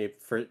flamed me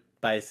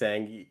by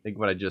saying think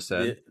what I just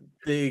said.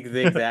 The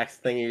exact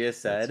thing you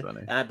just said.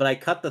 But I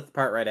cut the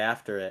part right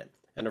after it.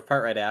 And the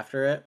part right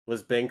after it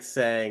was Bynx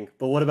saying,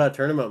 "But what about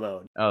tournament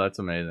mode?" Oh, that's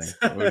amazing.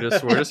 We're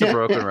just a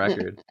broken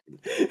record.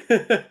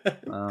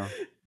 Oh,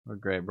 we're a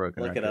great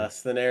broken record. Look at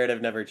us. The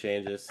narrative never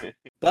changes.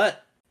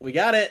 But we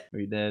got it.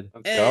 We did.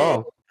 Let's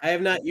go. I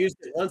have not used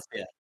it once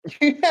yet.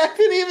 You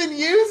haven't even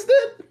used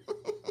it?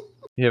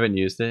 You haven't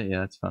used it? Yeah,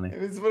 that's funny.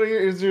 It's one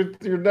of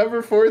your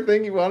number 4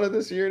 thing you wanted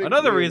this year.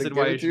 Another reason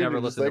why you should never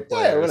listen to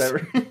players. Yeah,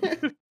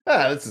 whatever.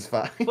 This is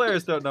fine.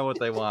 Players don't know what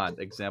they want.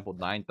 Example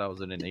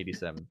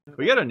 9087.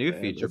 We got a new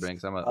feature,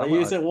 Bynx. I'll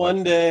use it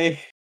one day.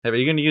 Hey, are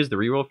you going to use the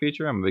reroll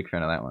feature? I'm a big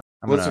fan of that one.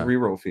 What's the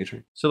reroll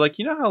feature? So, like,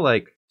 you know how,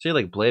 like, say,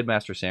 like, Blade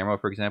Master Samurai,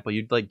 for example,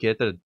 you'd, like, get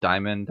the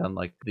diamond on,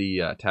 like,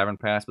 the Tavern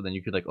Pass, but then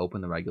you could, like,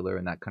 open the regular,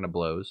 and that kind of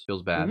blows.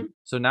 Feels bad.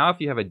 So now if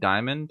you have a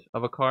diamond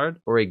of a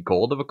card, or a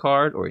gold of a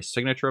card, or a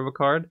signature of a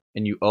card,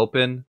 and you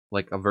open,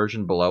 like, a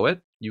version below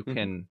it, you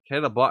can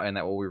hit a button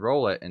that will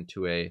re-roll it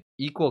into a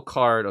equal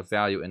card of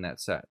value in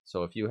that set.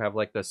 So if you have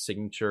like the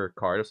signature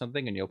card of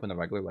something and you open the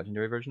regular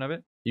legendary version of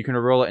it, you can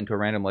re-roll it into a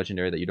random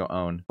legendary that you don't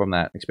own from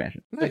that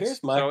expansion. Nice.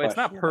 So it's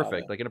not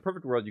perfect. Like in a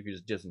perfect world, you could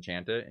just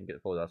disenchant it and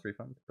get full dust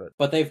refund.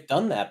 But they've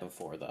done that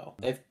before, though.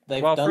 They've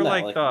well, done for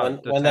that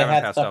like when they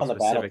had stuff on the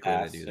battle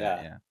pass. They do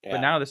that, yeah. But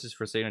now this is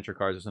for signature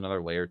cards. There's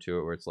another layer to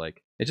it where it's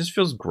like it just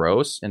feels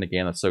gross in a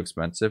game that's so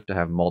expensive to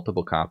have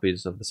multiple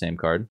copies of the same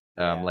card.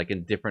 Like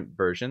in different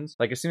versions.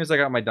 Like as soon as I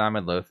got my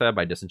Diamond Lothab,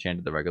 I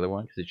disenchanted the regular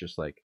one because it's just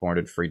like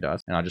 400 free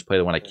dust, and I'll just play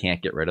the one I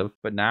can't get rid of.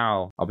 But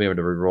now I'll be able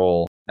to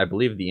reroll, I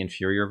believe, the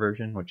inferior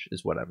version, which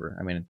is whatever.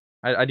 I mean,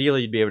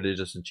 ideally you'd be able to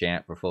just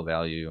enchant for full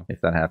value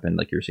if that happened,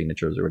 like your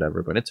signatures or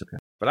whatever. But it's okay.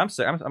 But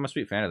I'm a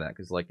sweet fan of that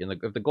because like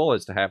if the goal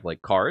is to have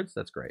like cards,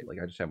 that's great. Like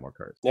I just have more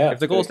cards. Yeah. If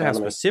the goal is to have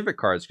specific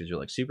cards because you're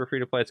like super free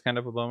to play, it's kind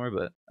of a bummer.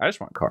 But I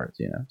just want cards,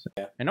 you know. So,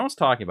 and no one's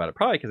talking about it,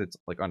 probably because it's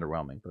like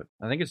underwhelming. But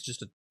I think it's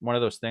just one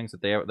of those things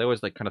that they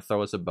always like kind of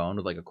throw us a bone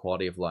with like a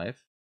quality of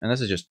life. And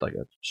this is just like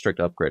a strict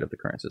upgrade of the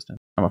current system.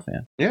 I'm a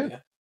fan. Yeah.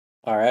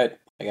 All right.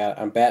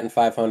 I'm batting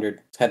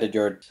 500. It's head to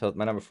Jordan. So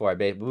my number 4,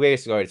 we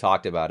basically already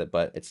talked about it,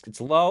 but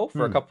it's low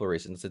for a couple of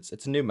reasons.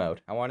 It's a new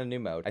mode. I want a new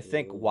mode. I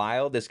think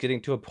Wild is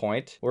getting to a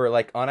point where,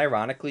 like,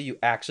 unironically, you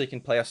actually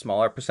can play a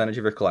smaller percentage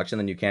of your collection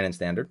than you can in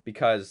Standard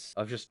because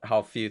of just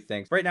how few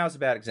things. Right now is a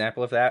bad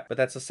example of that, but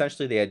that's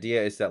essentially the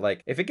idea. Is that,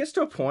 like, if it gets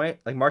to a point,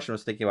 like Martian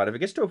was thinking about, if it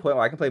gets to a point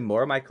where I can play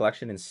more of my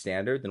collection in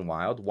Standard than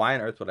Wild, why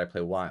on earth would I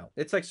play Wild?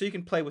 It's like, so you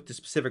can play with the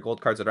specific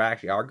old cards that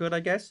are good, I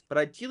guess, but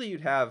ideally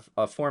you'd have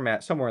a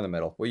format somewhere in the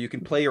middle where you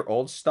can play your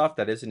old stuff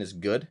that isn't as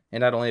good,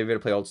 and not only are you able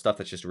to play old stuff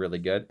that's just really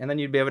good, and then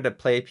you'd be able to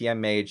play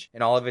PM Mage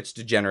and all of its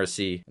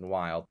degeneracy and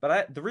Wild.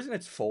 But the reason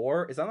it's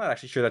 4 is I'm not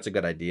actually sure that's a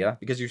good idea,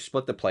 because you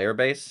split the player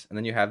base, and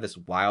then you have this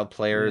Wild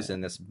players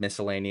and this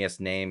miscellaneous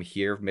name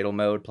here, middle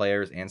mode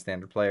players and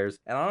Standard players,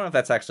 and I don't know if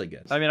that's actually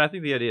good. I mean, I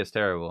think the idea is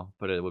terrible,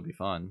 but it would be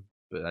fun.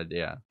 But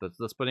yeah,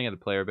 the splitting of the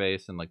player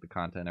base and like the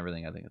content and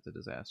everything, I think it's a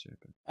disaster.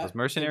 Was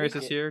Mercenaries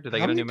this year? Did they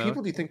How get a many new mode?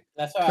 people do you think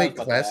That's what I play was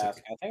about Classic? to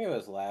ask. I think it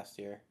was last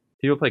year.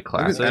 People play It was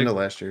Classic? end of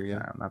last year, yeah.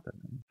 No, not that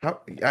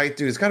many.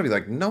 Dude, it's got to be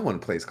like no one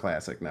plays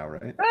Classic now,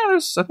 right?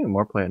 There's, I think,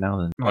 more play it now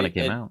than when it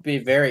came out. It'd be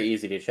very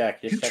easy to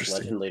check. Just check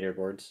Interesting. legend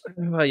leaderboards.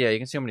 Well, yeah, you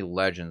can see how many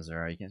legends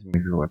there are. You can't see how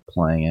many people are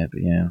playing it,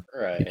 but yeah.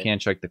 Right. You can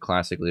check the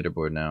Classic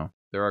leaderboard now.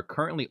 There are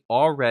currently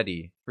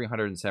already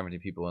 370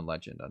 people in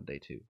Legend on day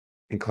 2.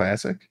 In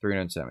Classic?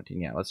 317,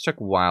 yeah. Let's check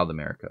Wild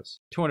Americas.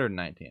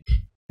 219.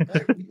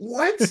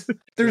 What?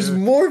 There's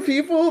more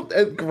people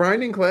at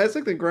grinding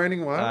Classic than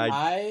grinding Wild?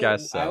 I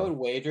guess so. I would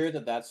wager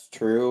that that's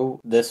true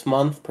this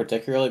month,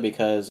 particularly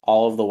because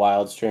all of the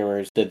Wild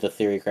streamers did the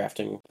theory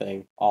crafting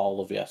thing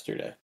all of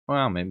yesterday.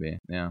 Well, maybe,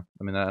 yeah.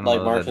 I mean, I don't Like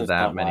know Martian's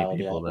that not many Wild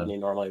people, yet, though. than he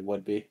normally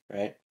would be,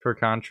 right? For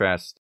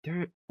contrast,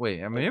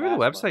 wait, I mean, maybe the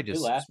last website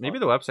month. maybe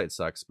the website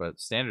sucks, but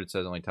Standard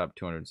says only top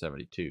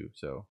 272,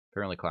 so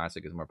apparently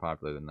Classic is more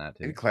popular than that,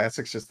 too. And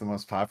Classic's just the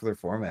most popular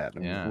format.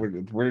 Yeah.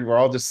 We're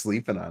all just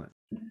sleeping on it.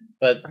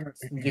 But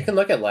you can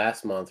look at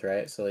last month,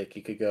 right? So like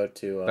you could go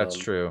to That's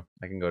true.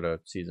 I can go to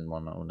season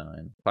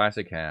 109.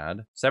 Classic had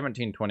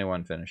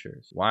 1721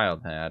 finishers.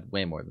 Wild had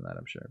way more than that,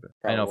 I'm sure. But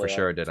I know for Probably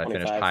sure like it did. I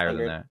finished higher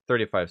than 2500. that.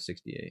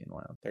 3568 in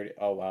Wild. 30.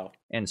 Oh wow.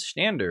 And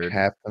Standard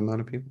Half the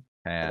amount of people.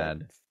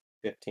 had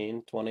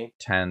 15, 20.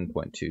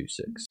 10.26.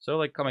 So,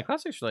 like, I mean,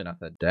 Classic's really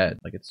not that dead.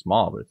 Like, it's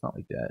small, but it's not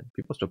like dead.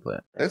 People still play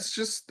it. That's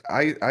just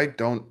I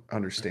don't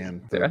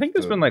understand. I think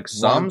there's been like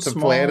some want to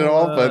small, play it at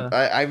all, but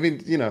I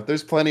mean, you know,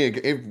 there's plenty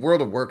of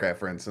World of Warcraft,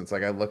 for instance.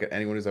 Like I look at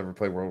anyone who's ever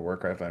played World of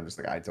Warcraft, and I'm just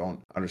like, I don't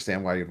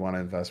understand why you'd want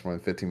to invest more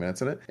than 15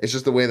 minutes in it. It's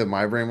just the way that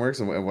my brain works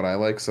and what I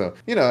like. So,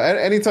 you know,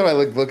 anytime I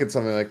look at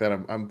something like that,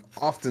 I'm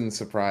often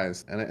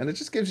surprised, and it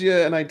just gives you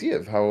an idea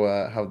of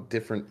how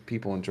different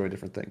people enjoy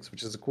different things,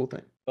 which is a cool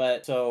thing.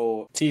 But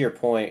so to your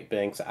point,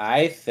 Bynx,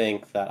 I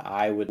think that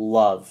I would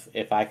love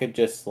if I could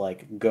just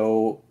like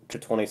go to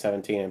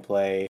 2017 and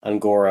play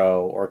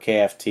Ungoro or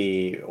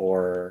KFT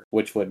or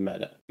Witchwood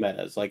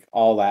metas, like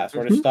all that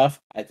sort of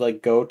stuff. I'd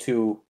like go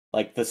to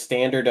like the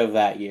standard of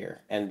that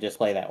year and just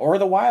play that, or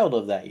the wild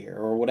of that year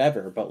or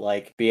whatever, but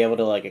like be able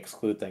to like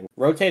exclude things.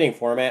 Rotating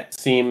format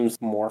seems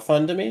more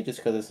fun to me just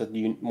because it's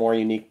a more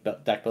unique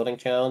deck building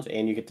challenge,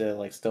 and you get to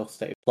like still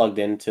stay plugged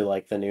into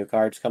like the new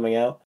cards coming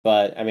out.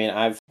 But I mean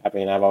I've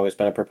always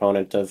been a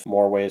proponent of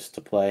more ways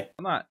to play.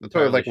 I'm not. That's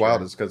why I like sure.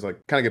 Wild is because like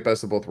kind of get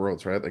best of both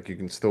worlds, right? Like you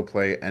can still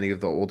play any of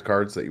the old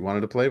cards that you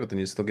wanted to play, but then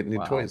you still get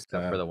new toys.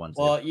 Except for the ones.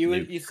 Well,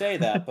 you say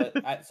that, but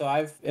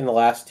I've in the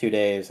last 2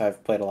 days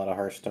I've played a lot of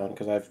Hearthstone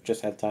because I've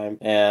just had time,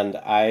 and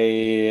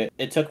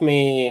it took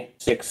me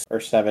 6 or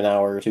 7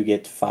 hours to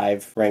get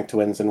 5 ranked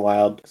wins in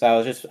Wild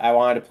because I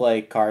wanted to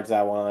play cards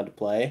I wanted to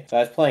play. So I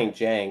was playing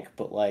jank,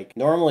 but like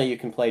normally you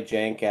can play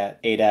jank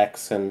at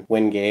 8x and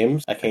win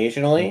games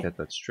occasionally. I think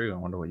that's true. I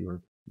wonder what you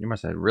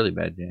must have had really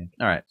bad jank.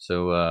 All right,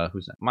 so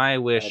who's that? My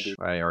Wish.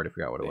 I already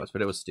forgot what it was,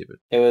 but it was stupid.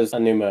 It was a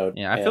new mode.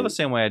 Yeah, I feel the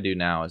same way I do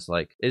now. Is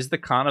like, is the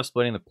con of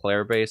splitting the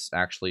player base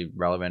actually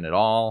relevant at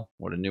all?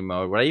 What a new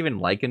mode? Would I even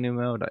like a new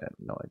mode? I have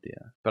no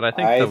idea. But I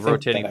think the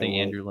rotating thing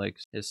Andrew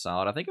likes is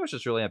solid. I think it was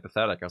just really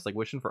empathetic. I was like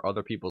wishing for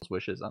other people's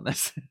wishes on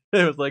this.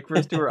 It was like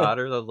first 2 were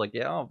otters. I was like,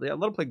 yeah, let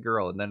him play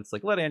girl, and then it's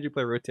like let Andrew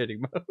play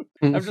rotating mode.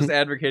 I'm just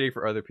advocating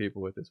for other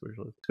people with this wish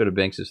list. Let's go to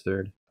Bynx's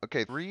third.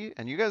 Okay, 3,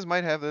 and you guys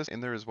might have this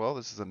in there as well.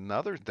 This is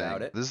another thing.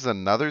 Doubt it. This is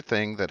another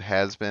thing that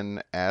has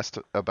been asked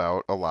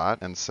about a lot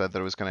and said that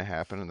it was going to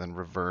happen and then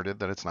reverted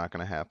that it's not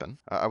going to happen.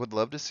 I would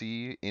love to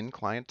see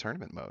in-client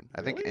tournament mode.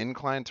 I think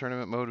in-client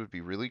tournament mode would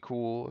be really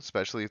cool,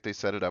 especially if they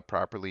set it up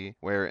properly,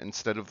 where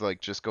instead of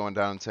like just going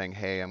down and saying,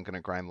 hey, I'm going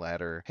to grind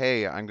ladder,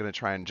 hey, I'm going to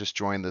try and just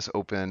join this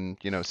open,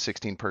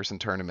 16-person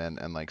tournament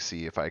and like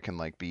see if I can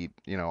like beat,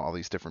 all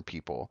these different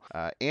people.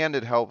 And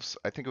it helps,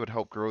 I think it would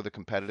help grow the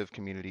competitive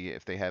community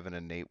if they have an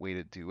innate way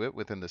to do it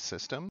within the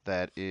system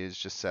that is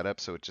just set up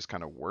so it just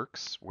kind of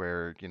works,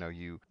 where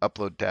you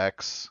upload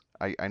decks,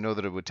 I know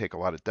that it would take a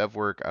lot of dev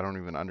work. I don't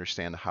even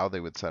understand how they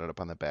would set it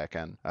up on the back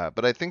end.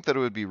 But I think that it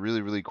would be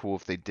really, really cool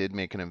if they did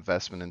make an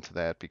investment into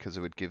that, because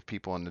it would give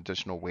people an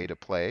additional way to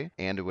play,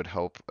 and it would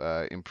help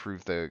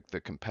improve the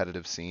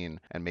competitive scene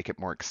and make it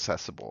more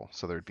accessible,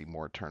 so there'd be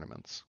more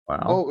tournaments.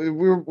 Wow.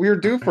 Well, we're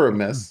due for a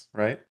miss,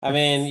 right? I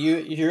mean,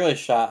 you really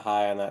shot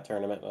high on that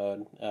tournament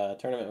mode.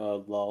 Tournament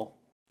mode, lol,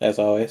 as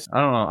always.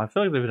 I don't know. I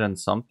feel like they've done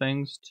some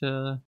things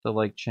to the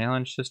like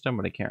challenge system,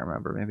 but I can't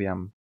remember. Maybe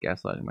I'm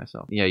gaslighting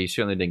myself. Yeah, you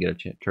certainly didn't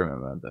get a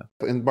tournament mode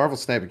though. In Marvel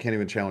Snap, you can't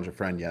even challenge a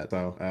friend yet.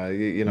 So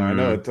you know, I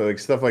know it's like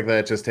stuff like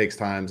that just takes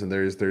times, and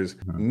there's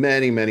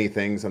many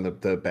things on the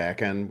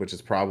back end, which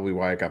is probably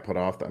why it got put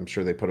off. I'm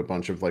sure they put a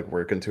bunch of like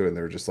work into it, and they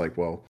were just like,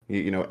 well,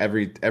 you know,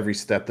 every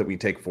step that we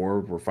take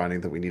forward, we're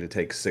finding that we need to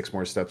take 6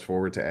 more steps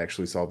forward to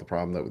actually solve the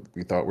problem that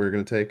we thought we were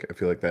going to take. I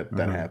feel like that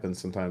happens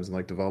sometimes in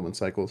like development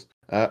cycles.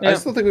 I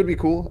still think it would be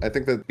cool. I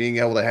think that being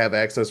able to have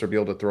access or be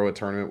able to throw a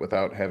tournament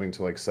without having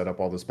to like set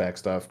up all this back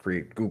stuff,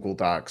 create Google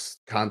Docs,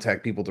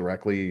 contact people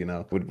directly, you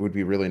know, would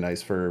be really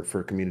nice for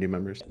community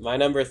members. My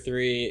number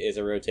 3 is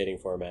a rotating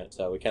format,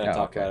 so we kind of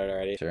talked about it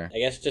already. Sure. I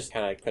guess just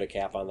kind of put a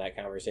cap on that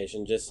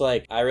conversation. Just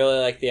like, I really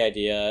like the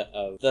idea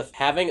of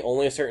having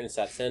only certain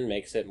sets in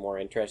makes it more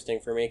interesting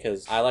for me,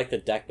 because I like the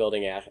deck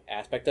building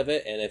aspect of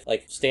it, and if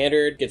like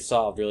standard gets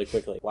solved really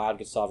quickly, wild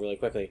gets solved really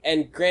quickly,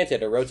 and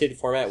granted, a rotated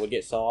format would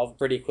get solved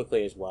pretty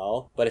quickly as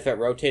well, but if it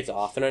rotates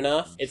often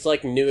enough, it's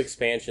like new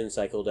expansion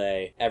cycle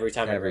day every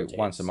time it rotates.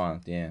 Once a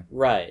month, yeah.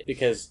 Right,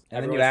 because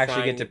and then you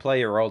actually get to play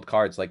your old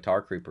cards like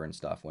Tar Creeper and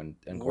stuff when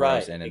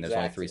Goro's in, and there's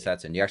only 3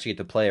 sets in. You actually get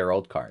to play your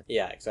old card.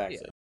 Yeah, exactly.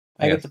 Yeah.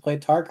 I get to play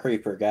Tar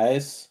Creeper,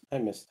 guys. I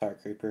miss Tar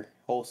Creeper.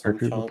 Wholesome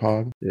chunk.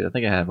 Pod. Dude, I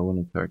think I have a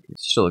winning card.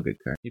 It's still a good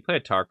card. You play a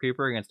Tar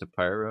Creeper against a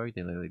Pirate Rogue,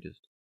 they literally just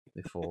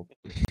they fold.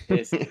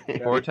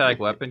 Four-attack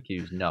weapon can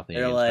use nothing.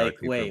 They're against Tar like,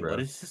 Creeper, wait, bro. what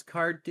does this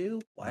card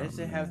do? Why does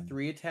it have man.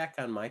 3 attack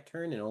on my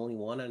turn and only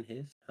 1 on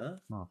his? Huh?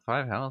 Oh,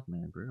 5 health,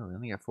 man, bro. I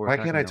only got 4. Why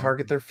attack can't on I the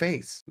target arm. their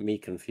face? Me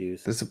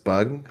confused. Is this a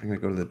bug? I'm gonna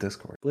go to the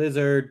Discord.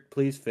 Blizzard,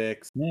 please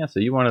fix. Yeah, so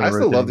you wanted. I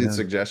still love the the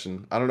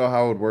suggestion. I don't know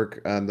how it would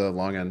work on the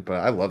long end, but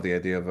I love the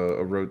idea of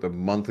a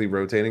monthly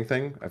rotating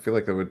thing. I feel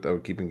like that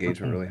would keep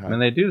engagement really high. I mean,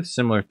 they do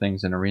similar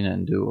things in arena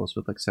and duels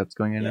with like sets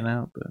going in and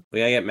out, but We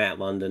gotta get Matt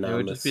London it on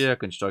would this. just be a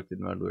constructed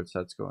mode where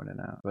sets going in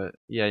and out. But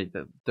yeah,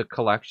 the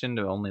collection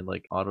to only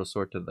like auto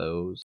sort to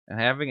those and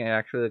having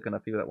actually like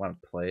enough people that want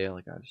to play,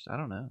 like I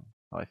don't know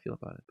how I feel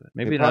about it, but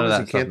maybe the none problem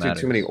of is that you can't stuff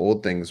do too many matters.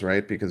 old things,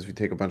 right? Because if you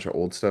take a bunch of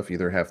old stuff, you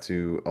either have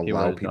to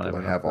allow that people don't to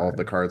have have enough all of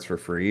the cards. cards for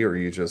free, or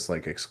you just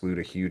like exclude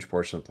a huge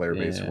portion of the player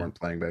base who Yeah. weren't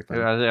playing back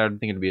then. I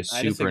think it'd be a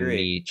I super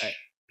disagree. niche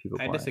people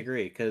I playing.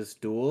 disagree, because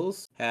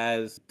Duels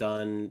has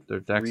done Their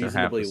decks are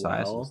half the reasonably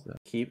size and well. stuff.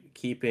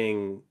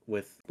 Keeping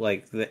with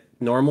like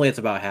normally it's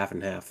about half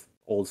and half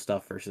old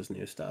stuff versus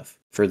new stuff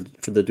for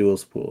the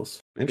Duels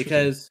pools.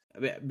 Because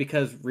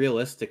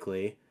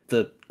realistically,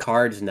 the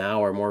cards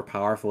now are more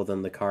powerful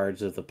than the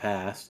cards of the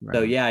past. Right.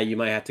 So yeah, you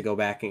might have to go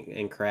back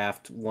and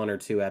craft 1 or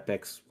 2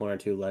 epics, 1 or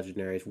 2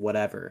 legendaries,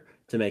 whatever,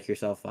 to make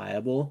yourself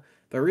viable.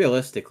 But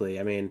realistically,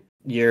 I mean,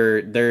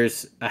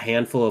 there's a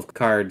handful of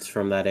cards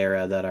from that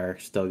era that are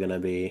still going to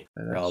be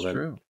relevant.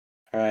 True.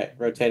 All right,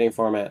 rotating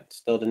format.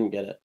 Still didn't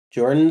get it.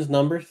 Jordan's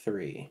number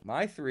 3.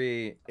 My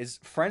 3 is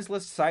friends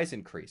list size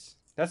increase.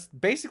 That's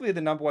basically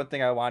the number one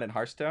thing I want in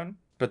Hearthstone,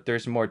 but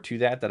there's more to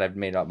that I've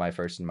made up my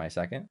first and my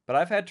second. But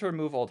I've had to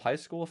remove old high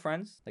school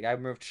friends. Like I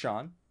removed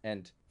Sean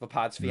and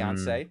Vaapad's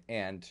fiance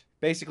and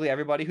basically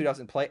everybody who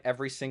doesn't play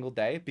every single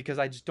day because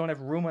I just don't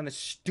have room on this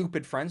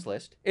stupid friends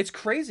list. It's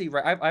crazy,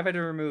 right? I've had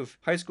to remove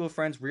high school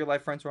friends, real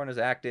life friends who aren't as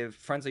active,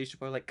 friends I used to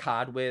play like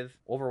COD with,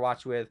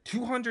 Overwatch with.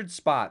 200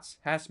 spots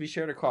has to be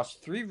shared across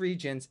 3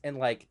 regions and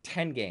like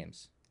 10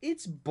 games.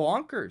 It's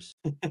bonkers.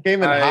 You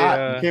came in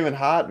hot. You came in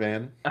hot,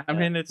 man. I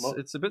mean, it's Mo-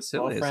 a bit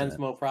silly. More friends,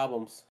 isn't it? more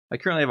problems. I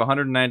currently have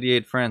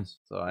 198 friends,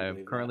 so I am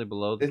believe currently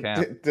below the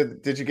cap.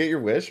 Did you get your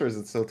wish, or is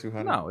it still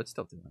 200? No, it's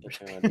still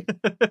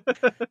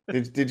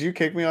 200. Did you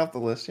kick me off the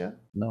list yet?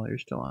 No, you're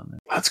still on there.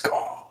 Let's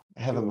go.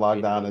 I haven't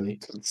logged on in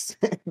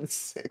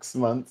 6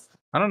 months.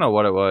 I don't know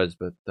what it was,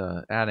 but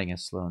adding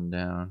has slowed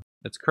down.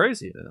 It's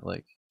crazy that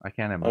like I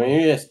can't have. I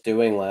mean, you're just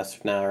doing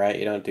less now, right?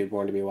 You don't do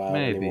Born to be Wild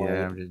Maybe anymore.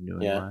 yeah, I'm just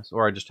doing less,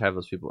 or I just have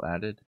those people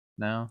added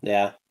now.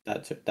 Yeah,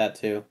 that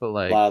too. But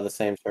like A lot of the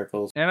same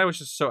circles. And I was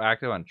just so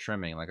active on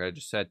trimming. Like I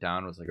just sat down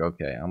and was like,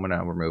 okay, I'm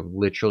gonna remove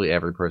literally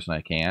every person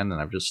I can,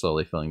 and I'm just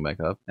slowly filling back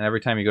up. And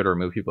every time you go to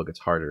remove people, it gets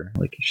harder.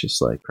 Like it's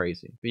just like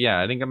crazy. But yeah,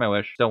 I didn't get my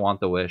wish. Still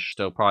want the wish.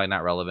 Still probably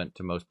not relevant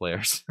to most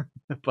players,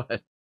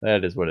 but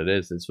that is what it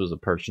is. This was a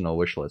personal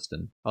wish list,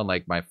 and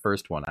unlike my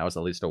first one, I was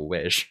at least a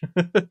wish.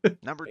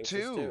 Number Bynx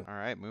is 2. two. All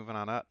right, moving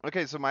on up.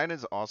 Okay, so mine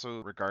is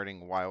also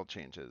regarding wild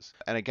changes.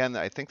 And again,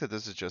 I think that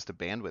this is just a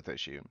bandwidth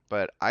issue.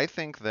 But I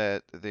think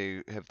that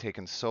they have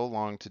taken so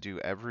long to do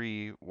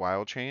every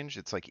wild change,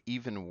 it's like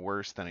even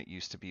worse than it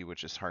used to be,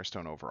 which is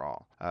Hearthstone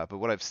overall. But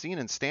what I've seen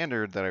in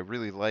Standard that I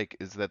really like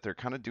is that they're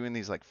kind of doing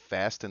these like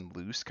fast and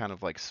loose, kind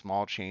of like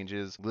small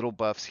changes, little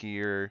buffs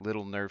here,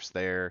 little nerfs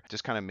there,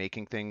 just kind of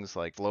making things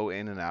like flow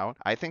in and out.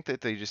 I think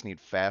that they just need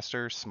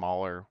faster,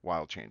 smaller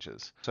wild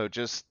changes. So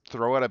just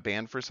throw out a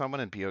ban for someone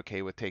and be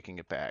okay with taking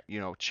it back.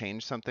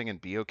 Change something and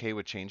be okay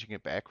with changing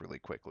it back really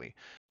quickly.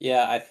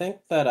 Yeah, I think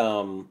that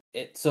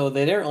so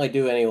they didn't really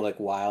do any like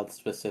wild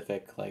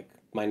specific like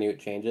minute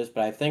changes,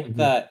 but I think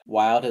that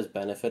wild has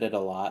benefited a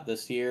lot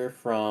this year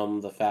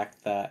from the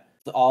fact that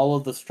all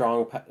of the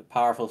strong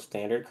powerful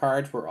standard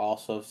cards were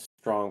also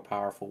strong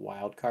powerful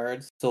wild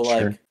cards. So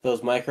like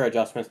those micro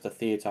adjustments to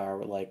Theatar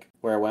were like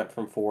where it went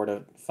from 4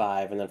 to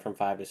 5 and then from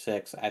 5 to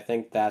 6. I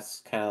think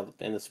that's kind of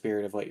in the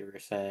spirit of what you were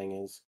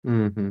saying is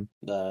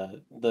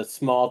the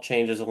small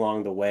changes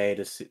along the way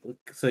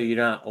so you're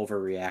not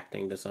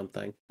overreacting to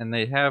something. And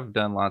they have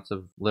done lots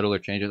of littler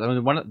changes. I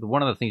mean, one of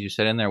the things you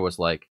said in there was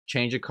like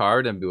change a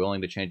card and be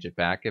willing to change it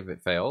back if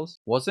it fails.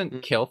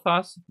 Wasn't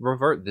Kilthos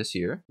revert this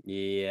year?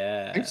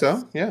 Yeah, I think so.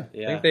 Yeah.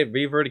 I think they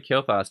reverted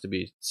Kilthos to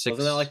be 6.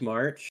 Wasn't that like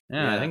March?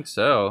 Yeah, I think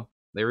so.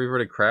 They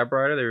reverted Crab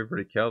Rider, they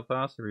reverted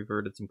Kilthos, they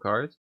reverted some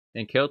cards.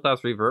 And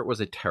Kilthos revert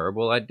was a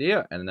terrible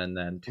idea. And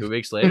then 2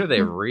 weeks later,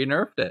 they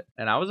re-nerfed it.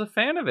 And I was a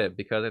fan of it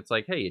because it's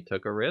like, hey, you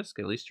took a risk.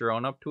 At least you're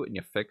own up to it and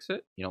you fix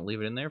it. You don't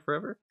leave it in there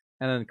forever.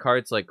 And then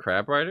cards like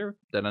Crab Rider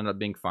that end up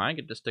being fine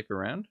get to stick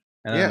around.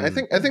 I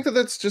think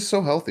that's just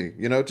so healthy.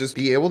 Just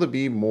be able to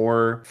be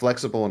more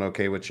flexible and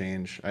okay with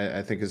change.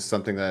 I think is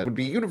something that would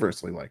be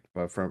universally liked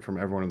from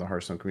everyone in the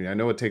Hearthstone community. I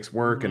know it takes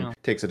work and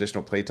takes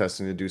additional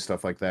playtesting to do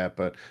stuff like that,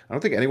 but I don't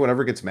think anyone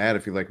ever gets mad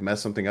if you like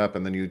mess something up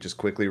and then you just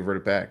quickly revert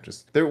it back.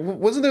 Just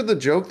wasn't there the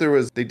joke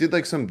they did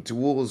like some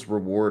duels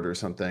reward or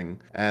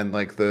something, and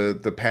like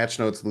the patch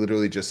notes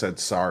literally just said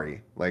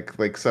sorry.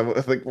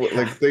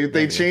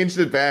 They changed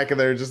it back and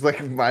they're just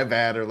like my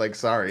bad or like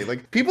sorry.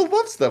 Like people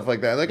love stuff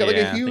like that. Like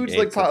a huge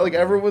like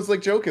everyone was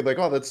like joking like,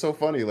 oh, that's so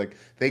funny. Like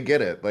they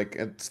get it. Like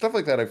and stuff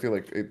like that. I feel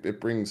like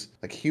it brings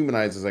like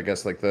humanizes, I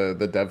guess, like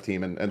the dev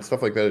team and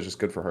stuff like that is just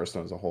good for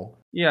Hearthstone as a whole.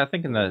 Yeah, I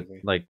think in the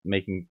like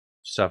making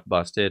stuff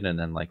busted and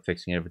then like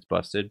fixing it if it's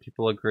busted,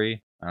 people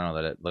agree. I don't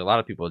know that a lot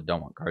of people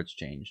don't want cards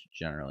changed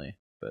generally.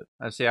 But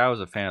I was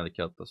a fan of the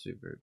Kilthos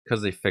revert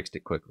because they fixed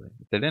it quickly.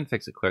 If they didn't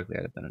fix it quickly,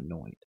 I'd have been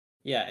annoyed.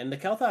 Yeah, and the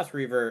Kilthos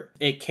revert,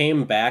 it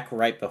came back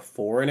right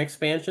before an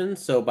expansion,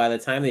 so by the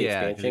time the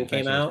expansion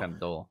came out, kind of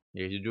dull.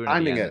 Yeah, you're doing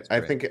timing it.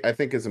 I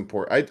think is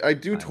important. I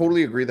do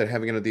totally agree that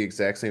having it at the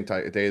exact same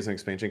day as an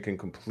expansion can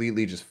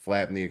completely just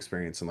flatten the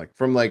experience and like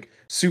from like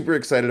super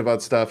excited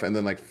about stuff and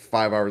then like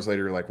 5 hours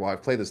later you're like, well,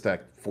 I've played this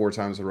deck 4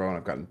 times in a row and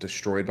I've gotten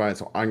destroyed by it,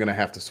 so I'm gonna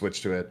have to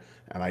switch to it,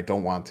 and I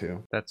don't want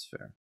to. That's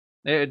fair.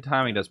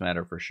 Timing does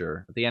matter for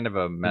sure. At the end of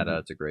a meta,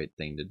 it's a great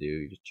thing to do.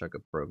 You just chuck a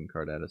broken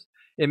card at us.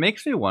 It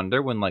makes me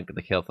wonder when like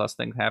the Kilthos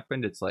thing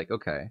happened. It's like,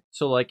 okay,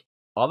 so like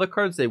all the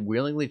cards they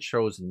willingly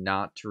chose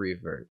not to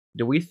revert.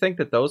 Do we think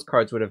that those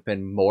cards would have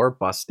been more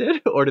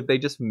busted, or did they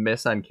just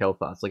miss on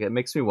Kilthos? Like it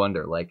makes me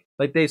wonder. Like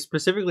they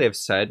specifically have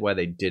said why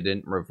they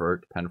didn't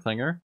revert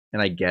Penflinger,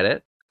 and I get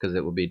it because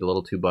it would be a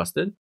little too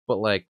busted. But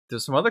like,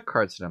 there's some other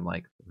cards that I'm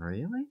like,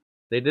 really?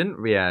 They didn't.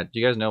 Yeah. Do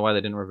you guys know why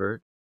they didn't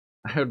revert?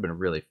 It would have been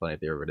really funny if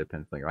they reverted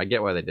Penflinger. I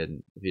get why they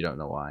didn't, if you don't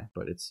know why,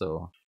 but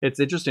it's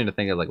interesting to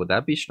think of like, would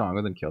that be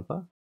stronger than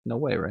Kilthos? No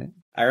way, right?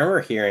 I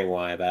remember hearing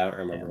why, but I don't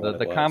remember what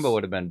the combo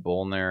would have been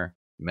Bolner,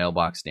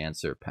 Mailbox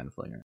Dancer,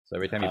 Penflinger. So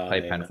every time you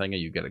play Penflinger,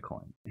 you get a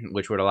coin,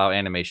 which would allow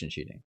animation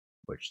cheating,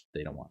 which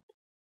they don't want.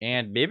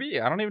 And maybe,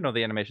 I don't even know if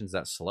the animation's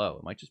that slow.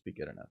 It might just be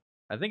good enough.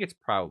 I think it's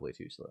probably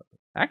too slow.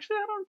 Actually,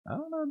 I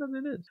don't know that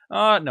it is.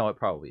 No, it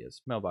probably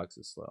is. Mailbox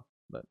is slow,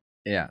 but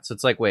yeah, so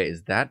it's like, wait,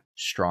 is that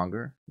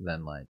stronger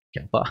than like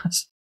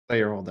Kilthos? Play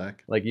your whole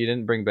deck. Like you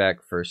didn't bring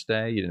back First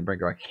Day, you didn't bring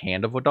back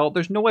Hand of Adult.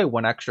 There's no way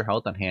 1 extra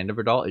health on Hand of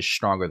Adult is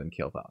stronger than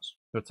Kilthos.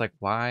 So it's like,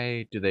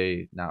 why do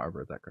they not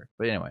revert that card?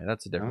 But anyway,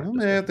 that's a different. Oh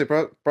man, they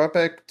brought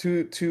back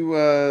two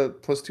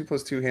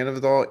 +2/+2 Hand of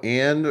Adult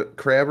and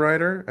Crab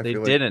Rider. They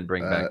didn't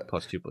bring back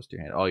 +2/+2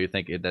 Hand. Oh, you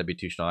think that'd be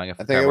too strong? If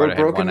I think it would have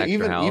broken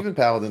even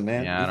Paladin,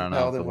 man. Yeah, I don't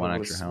know. The 1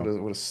 extra health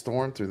would have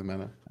stormed through the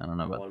meta. I don't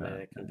know about 1 that.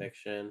 minute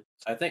conviction.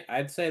 I think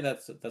I'd say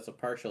that's a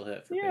partial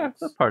hit for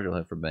Bynx. It's a partial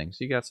hit for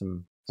Bynx. You got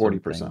some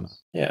 40%.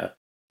 Yeah.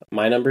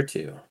 My number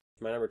 2.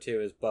 My number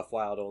 2 is buff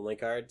wild only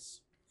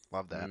cards.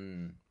 Love that.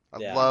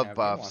 Yeah, I love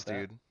buffs,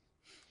 dude.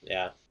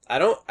 Yeah. I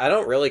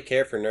don't really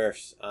care for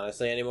nerfs,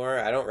 honestly, anymore.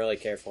 I don't really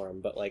care for them,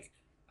 but like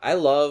I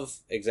love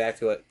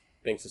exactly what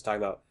Bynx is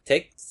talking about.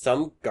 Take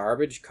some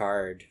garbage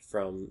card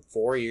from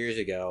 4 years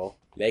ago,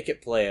 make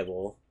it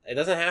playable. It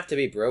doesn't have to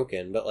be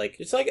broken, but like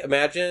just like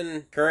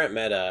imagine current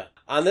meta.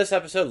 On this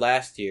episode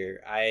last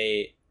year,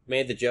 I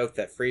made the joke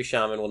that Free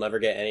Shaman will never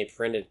get any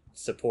printed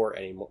support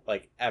anymore,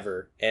 like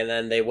ever. And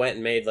then they went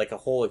and made like a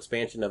whole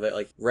expansion of it,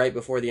 like right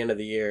before the end of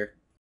the year.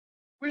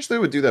 Wish they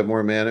would do that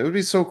more, man. It would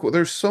be so cool.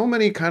 There's so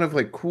many kind of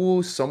like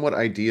cool, somewhat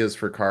ideas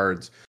for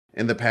cards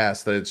in the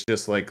past that it's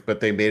just like, but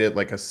they made it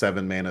like a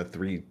 7 mana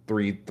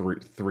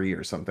 3/3/3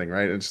 or something,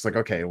 right? It's just like,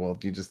 okay, well,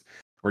 you just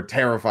were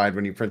terrified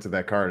when you printed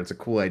that card. It's a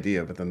cool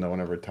idea, but then no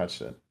one ever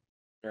touched it.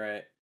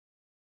 Right.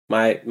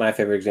 My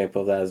favorite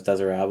example of that is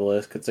Desert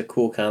Obelisk. It's a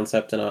cool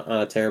concept on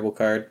a terrible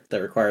card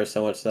that requires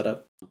so much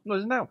setup. Well,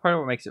 isn't that part of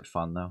what makes it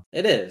fun, though?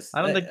 It is.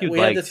 I don't think you'd we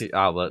had like this, to we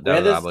had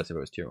Desert this Obelisk if it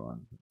was tier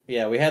 1.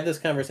 Yeah, we had this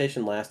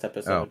conversation last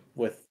episode Oh.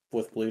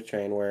 with Blue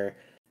Train where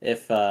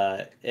if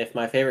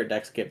my favorite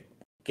decks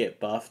get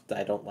buffed,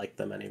 I don't like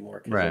them anymore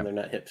because Right. then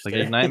they're not hipster. Like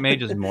Ignite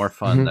Mage is more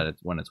fun that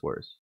it's when it's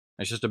worse.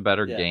 It's just a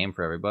better Yeah. game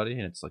for everybody,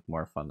 and it's like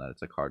more fun that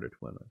it's like harder to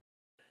win with.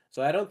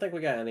 So I don't think we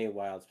got any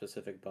wild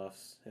specific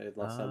buffs,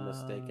 unless I'm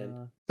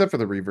mistaken. Except for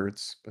the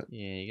reverts, but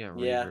Yeah, you got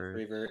Yeah,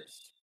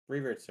 reverse.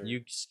 reverts are. You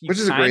which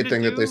is a great kinda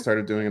thing that they do.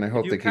 started doing, and I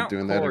hope you they keep count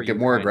doing that core, and get you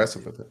more kinda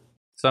aggressive do. with it.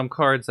 Some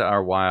cards that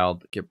are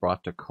wild get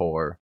brought to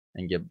core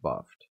and get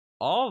buffed.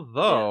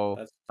 Although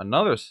that's-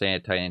 another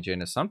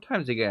anti-engine is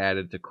sometimes they get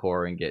added to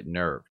core and get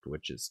nerfed,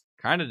 which is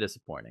kind of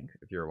disappointing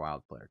if you're a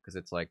wild player because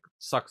it's like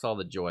sucks all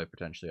the joy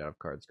potentially out of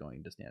cards going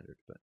into standard.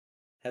 But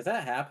Has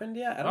that happened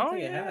yet? I don't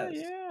think it has.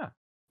 Yeah.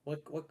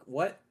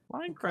 What?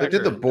 Minecraft. They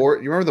did the Cracker. boar.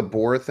 You remember the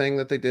boar thing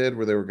that they did,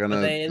 where they were gonna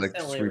they like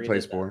just instantly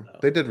replace redid that, boar? though.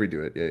 They did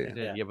redo it. They Yeah.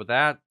 did, yeah, but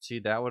that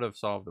would have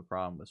solved the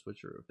problem with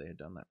Switcheroo if they had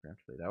done that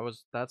preemptively.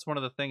 That's one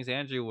of the things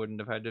Andrew wouldn't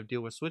have had to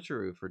deal with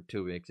Switcheroo for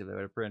 2 weeks if they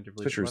would have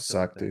preemptively. Switcheroo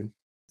sucked, dude.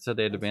 So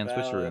they had to It's ban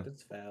valid. Switcheroo.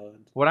 It's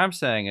valid. What I'm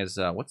saying is,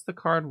 what's the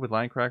card with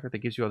Linecracker that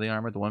gives you all the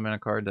armor? The 1-mana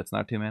card that's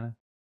not 2 mana.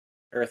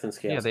 Earth and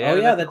Scales. Yeah, they oh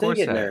added yeah, it to that core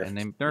did get set, nerfed. and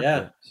they nerfed Yeah.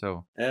 it.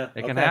 So Yeah,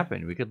 it can okay.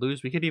 happen. We could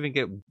lose. We could even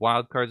get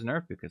wild cards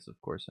nerfed because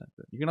of core set.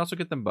 But you can also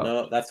get them buffed.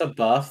 No, that's a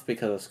buff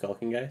because of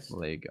Skulking Geist.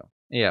 Well, there you go.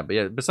 Yeah,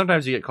 but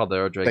sometimes you get called the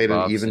Aerodrake Fate and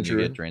buffs, Even and you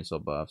Druid. get Drain Soul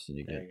buffs, and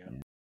you There get. you go.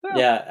 Yeah.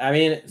 Yeah, I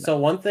mean, so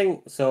one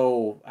thing,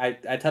 so I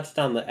touched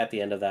on at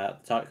the end of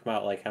that, talking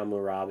about like how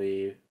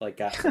Murabi like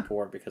got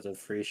support because of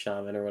Free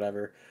Shaman or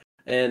whatever,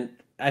 and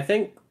I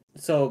think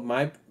so.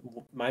 My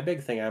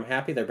big thing, I'm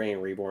happy they're bringing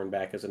Reborn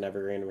back as an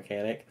evergreen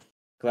mechanic,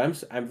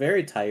 because I'm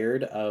very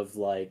tired of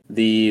like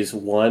these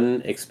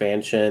one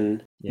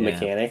expansion Yeah,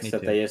 mechanics me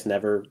that too. they just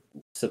never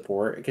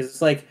support, because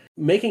it's like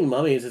making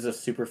mummies is a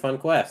super fun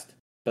quest,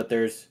 but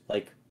there's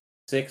like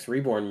 6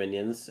 reborn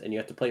minions and you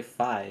have to play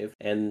 5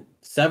 and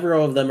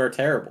several of them are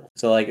terrible.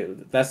 So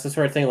like that's the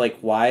sort of thing, like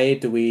why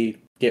do we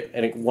get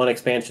one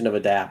expansion of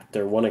adapt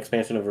or one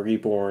expansion of a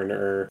reborn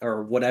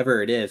or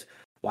whatever it is?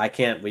 Why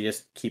can't we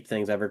just keep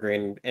things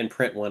evergreen and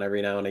print one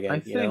every now and again? I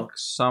think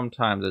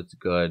sometimes it's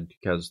good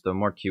because the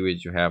more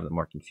keywords you have, the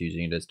more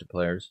confusing it is to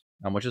players.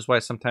 Which is why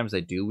sometimes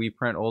they do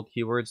reprint old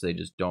keywords. They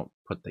just don't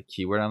put the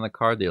keyword on the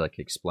card. They like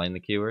explain the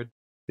keyword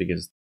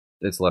because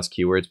it's less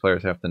keywords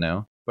players have to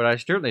know. But I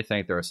certainly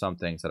think there are some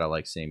things that I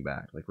like seeing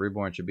back. Like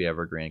Reborn should be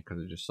evergreen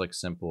because it's just like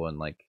simple and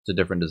like it's a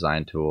different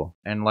design tool.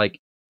 And like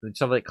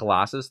stuff like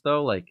Colossus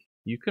though, like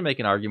you can make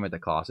an argument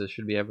that Colossus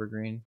should be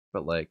evergreen,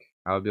 but like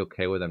I would be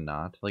okay with them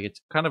not. Like it's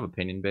kind of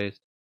opinion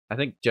based. I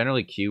think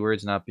generally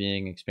keywords not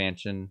being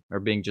expansion or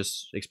being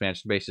just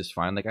expansion based is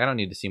fine. Like I don't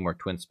need to see more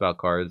twin spell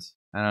cards.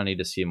 I don't need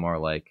to see more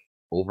like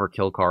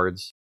overkill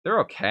cards. They're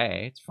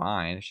okay. It's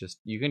fine. It's just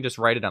you can just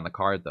write it on the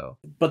card though.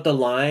 But the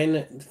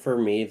line for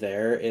me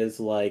there is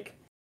like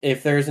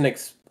if there's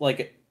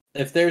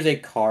if there's a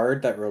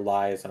card that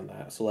relies on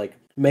that, so like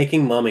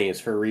making mummies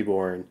for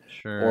Reborn,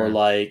 Sure. or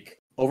like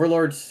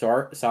Overlord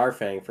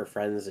Sarfang for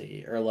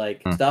Frenzy, or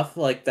like stuff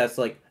like that's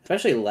like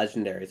especially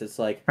legendaries. It's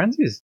like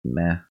Frenzy's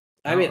meh.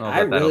 I mean, don't know I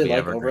that that'll really be like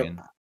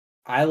evergreen.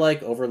 I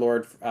like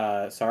Overlord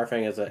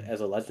Sarfang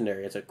as a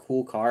legendary. It's a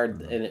cool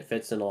card and it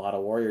fits in a lot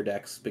of warrior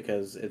decks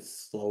because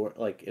it's slower.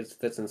 Like it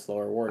fits in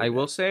slower warrior. I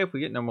will decks. say if we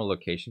get no more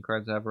location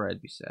cards ever,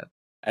 I'd be sad.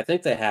 I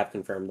think they have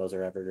confirmed those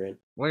are evergreen.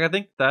 Like I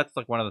think that's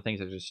like one of the things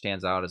that just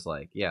stands out as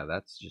like, yeah,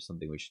 that's just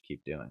something we should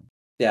keep doing.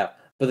 Yeah,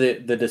 but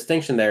the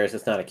distinction there is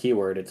it's not a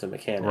keyword; it's a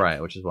mechanic.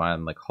 Right, which is why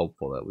I'm like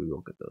hopeful that we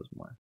will get those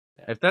more.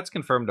 Yeah. If that's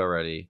confirmed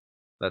already,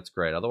 that's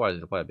great. Otherwise,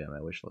 it'll probably be on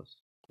my wish list.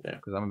 Yeah,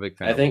 because I'm a big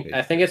fan. I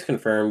think it's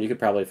confirmed. You could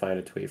probably find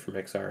a tweet from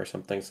XR or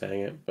something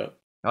saying it, but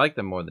I like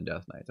them more than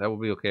Death Knights. I will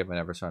be okay if I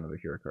never sign up a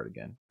hero card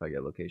again if I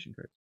get location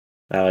cards.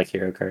 I like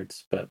hero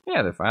cards. But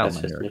yeah, they're fine. I that's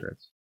like just hero me.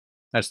 cards.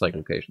 I just like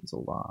locations a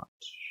lot.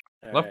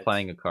 All Love right.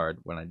 playing a card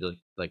when I just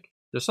like.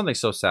 There's something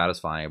so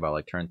satisfying about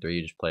like turn 3,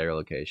 you just play your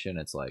location.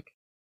 It's like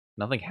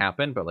nothing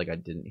happened, but like I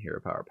didn't hear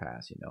a power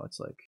pass. You know, it's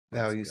like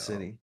Value let's go.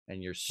 City.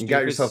 And your You stupid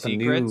got yourself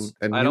secrets.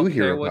 a I new don't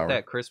care hero what power.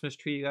 that Christmas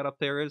tree you got up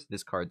there is.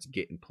 This card's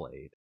getting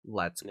played.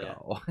 Let's Yeah.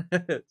 go.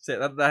 So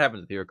that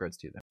happens with hero cards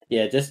too. Then.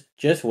 Yeah,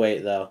 just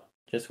wait though.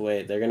 Just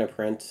wait. They're gonna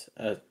print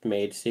a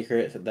mage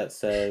secret that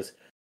says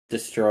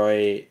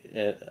destroy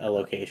a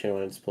location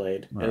when it's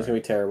played. And it's gonna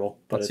be terrible.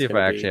 But Let's it's see if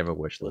gonna I actually be have a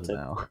wish list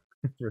legit. now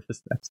for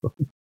this next one.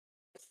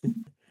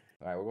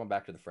 All right, we're going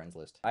back to the friends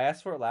list. I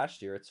asked for it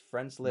last year. It's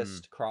friends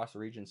list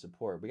cross-region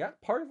support. We got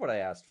part of what I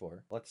asked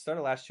for. At the start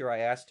of last year, I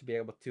asked to be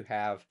able to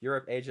have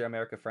Europe, Asia,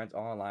 America friends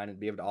all online and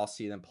be able to all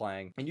see them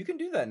playing. And you can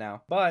do that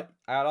now. But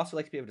I'd also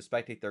like to be able to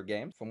spectate their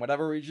games from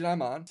whatever region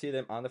I'm on, see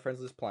them on the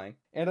friends list playing.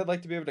 And I'd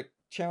like to be able to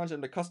challenge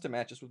them to custom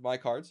matches with my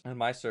cards on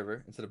my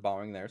server instead of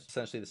borrowing theirs.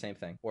 Essentially the same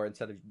thing. Or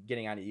instead of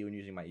getting on EU and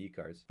using my E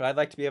cards. But I'd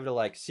like to be able to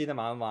like see them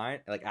online,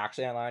 like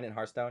actually online in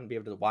Hearthstone, and be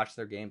able to watch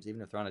their games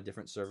even if they're on a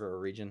different server or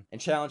region, and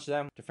challenge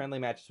them to friendly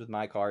matches with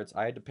my cards.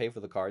 I had to pay for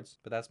the cards,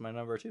 but that's my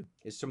number 2.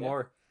 Is some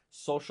more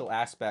social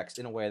aspects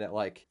in a way that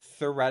like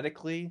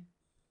theoretically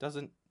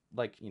doesn't,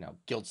 like, you know,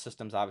 guild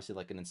systems obviously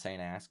like an insane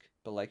ask,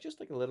 but like just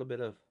like a little bit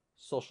of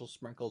social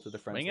sprinkle to the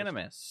friends Swing and a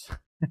list. miss.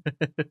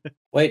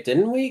 Wait,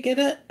 didn't we get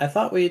it? I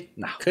thought we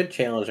No. could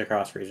challenge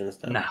across regions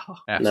though. No. No?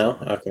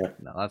 Absolutely not. Okay.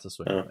 No, that's a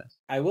swing and a miss.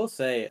 I will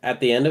say, at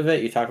the end of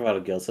it, you talk about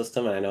a guild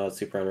system, and I know it's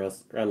super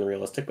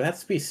unrealistic, but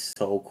that's be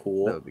so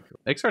cool. That would be cool.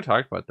 Ixar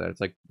talked about that. It's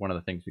like one of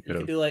the things we You could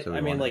could do like, so we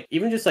I mean, wanted. like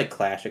even just like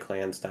Clash of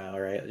Clans style,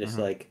 right? Just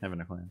like having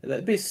a clan.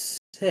 that'd be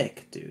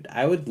sick, dude.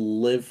 I would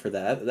live for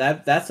that.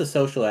 That's the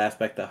social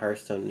aspect that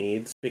Hearthstone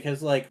needs,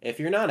 because like if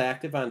you're not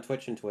active on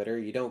Twitch and Twitter,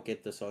 you don't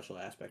get the social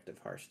aspect of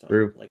Hearthstone.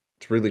 True. Like,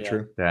 It's really Yeah.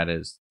 true. That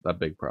is a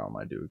big problem.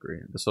 I do agree.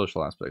 The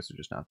social aspects are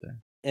just not there.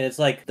 and it's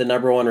like the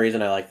number one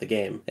reason I like the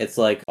game. It's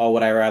like, oh,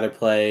 would I rather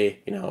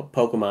play, you know,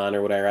 Pokemon,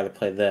 or would I rather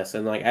play this?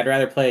 And like, I'd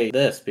rather play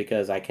this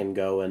because I can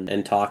go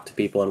and talk to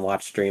people and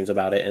watch streams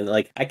about it. And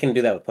like, I can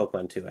do that with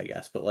Pokemon too, I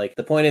guess. But like,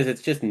 the point is,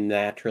 it's just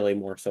naturally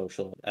more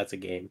social as a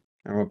game.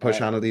 I'm gonna push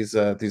Right. on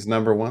to these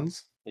number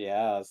ones.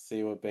 Yeah, let's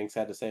see what Bynx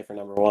had to say for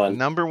number 1.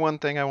 Number one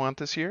thing I want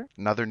this year,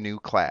 another new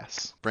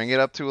class. Bring it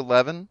up to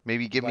 11.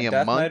 Maybe give me a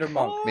Death monk. Knight or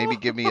monk? Maybe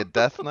give me a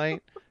Death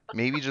Knight.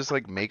 Maybe just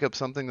like make up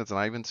something that's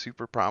not even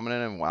super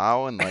prominent in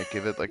WoW and like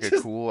give it like a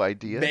Just cool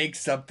idea. Make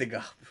something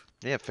up.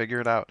 Yeah, figure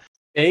it out.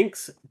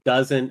 Bynx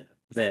doesn't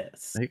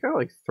miss. They got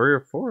like 3 or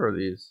 4 of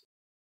these.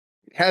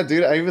 Yeah,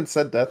 dude, I even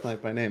said Death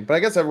Knight by name. But I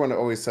guess everyone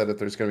always said that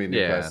there's gonna be a new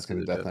Yeah, class. It's gonna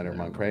be the Death Knight or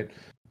Monk, Monk. right?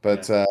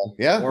 But Or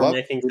love,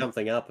 making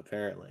something up,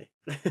 apparently.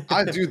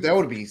 dude, that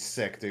would be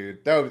sick,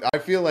 dude. I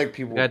feel like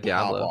people Yeah, would pop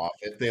Diablo. off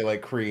if they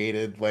like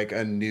created like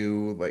a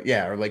new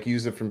or like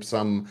use it from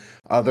some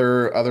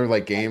other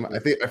like game. I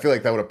feel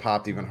like that would have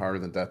popped even harder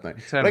than Death Knight.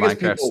 Let's have But I guess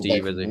Minecraft people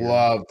Steve like as a hero.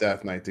 love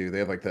Death Knight, dude. They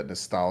have like that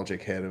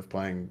nostalgic hit of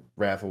playing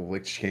Wrath of the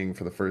Lich King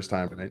for the first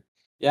time, right?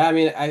 Yeah, I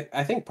mean,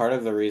 I think part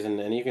of the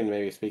reason, and you can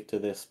maybe speak to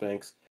this,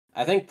 Spinks,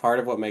 I think part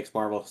of what makes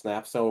Marvel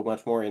Snap so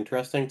much more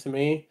interesting to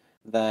me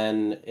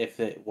than if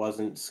it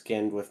wasn't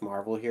skinned with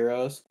Marvel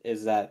heroes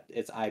is that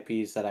it's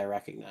IPs that I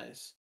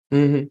recognize.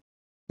 Mm-hmm.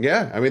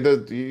 Yeah, I mean,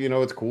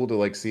 it's cool to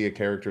like see a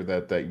character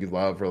that you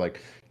love, or like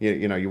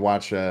you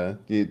watch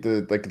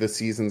the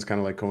seasons kind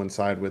of like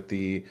coincide with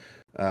the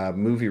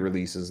movie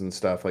releases and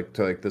stuff. Like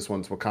this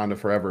one's Wakanda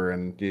Forever,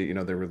 and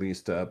they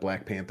released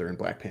Black Panther, and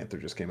Black Panther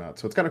just came out,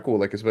 so it's kind of cool.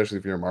 Like especially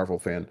if you're a Marvel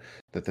fan,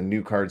 that the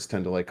new cards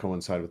tend to like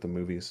coincide with the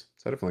movies.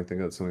 So I definitely think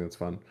that's something that's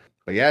fun.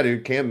 But yeah,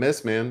 dude, can't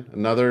miss, man.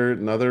 Another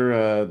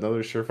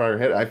surefire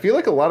hit. I feel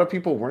like a lot of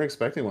people weren't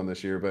expecting one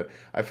this year, but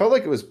I felt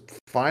like it was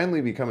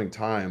finally becoming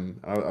time.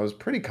 I was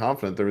pretty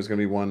confident there was going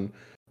to be one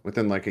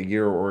within like a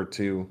year or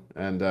two.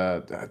 And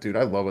dude,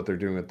 I love what they're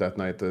doing with Death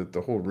Knight.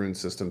 The whole rune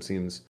system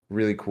seems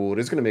really cool. It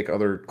is going to make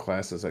other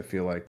classes, I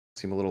feel like,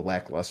 seem a little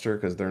lackluster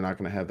because they're not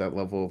going to have that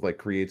level of like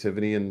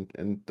creativity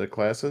in the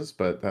classes.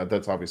 But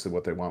that's obviously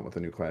what they want with a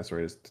new class,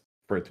 right? Is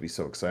for it to be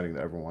so exciting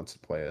that everyone wants to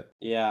play it.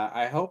 Yeah,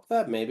 I hope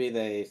that maybe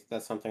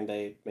that's something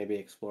they maybe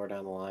explore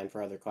down the line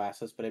for other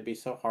classes, but it'd be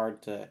so hard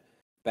to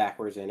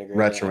backwards integrate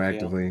it, I feel.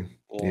 Retroactively,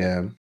 Yeah.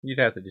 yeah. You'd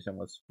have to do something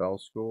with spell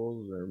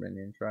schools or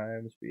minion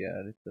tribes, but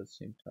yeah, it does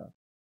seem tough.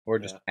 Or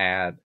just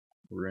add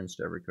runes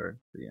to every card.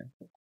 But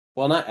yeah.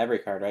 Well, not every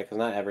card, right? Because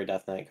not every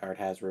Death Knight card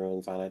has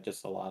runes on it.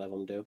 Just a lot of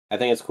them do. I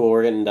think it's cool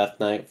we're getting Death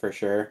Knight for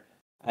sure.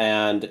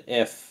 And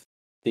if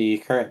the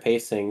current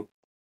pacing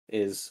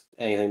is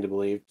anything to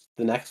believe,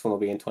 the next one will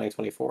be in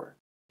 2024.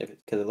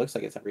 Because it looks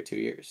like it's every 2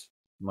 years.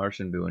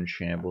 Martian Boo in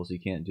shambles. He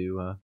can't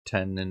do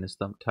 10 in his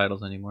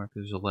titles anymore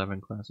because there's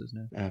 11 classes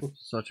now. Yeah.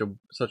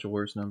 Such a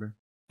worse number.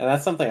 And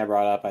that's something I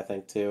brought up, I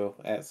think, too,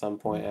 at some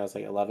point. I was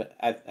like, 11.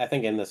 I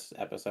think in this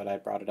episode I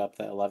brought it up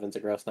that 11's a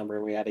gross number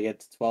and we had to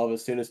get to 12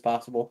 as soon as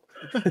possible.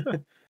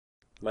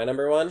 My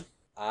number 1,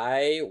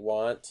 I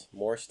want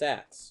more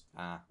stats,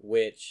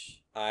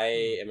 which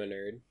I am a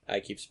nerd. I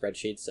keep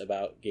spreadsheets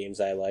about games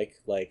I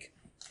like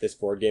this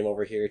board game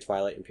over here,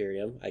 Twilight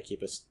Imperium. I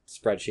keep a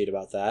spreadsheet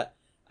about that.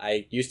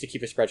 I used to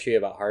keep a spreadsheet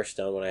about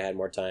Hearthstone when I had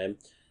more time.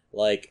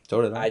 Like,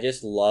 So did I. I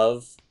just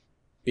love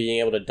being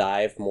able to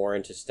dive more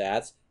into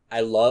stats. I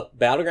love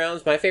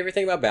Battlegrounds. My favorite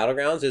thing about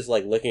Battlegrounds is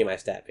like looking at my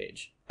stat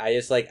page.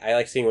 I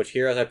like seeing which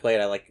heroes I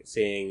played. I like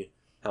seeing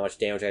how much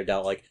damage I've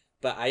dealt.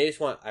 But I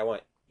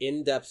want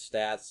in-depth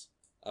stats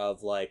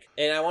of like,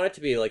 and I want it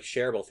to be like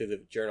shareable through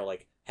the journal.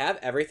 Like, have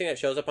everything that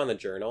shows up on the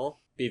journal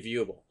be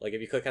viewable. Like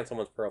if you click on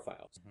someone's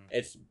profile,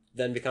 it's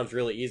then becomes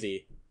really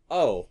easy.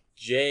 Oh,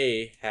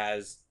 Jay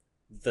has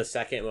the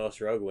second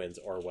most rogue wins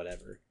or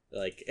whatever.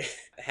 Like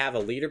have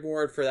a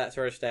leaderboard for that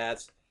sort of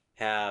stats.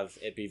 Have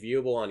it be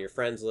viewable on your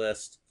friends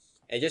list.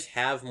 And just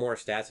have more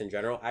stats in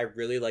general. I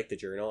really like the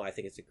journal. I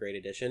think it's a great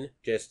addition.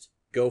 Just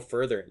go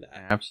further in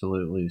that.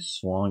 Absolutely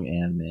swung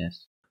and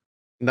missed.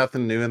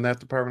 Nothing new in that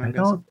department. I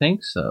don't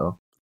think so.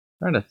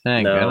 Trying to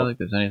think. I don't No, think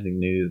there's anything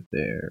new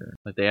there.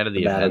 Like they added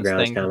the the events Battlegrounds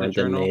thing to the comment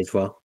didn't journal. age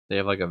well. They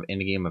have like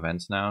in-game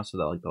events now, so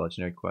that like the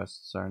legendary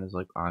quests aren't as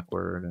like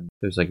awkward, and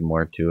there's like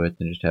more to it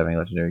than just having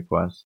legendary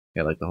quests.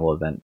 You got like the whole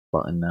event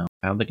button now.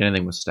 I don't think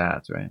anything with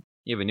stats, right?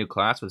 You have a new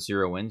class with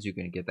 0 wins, you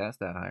can get that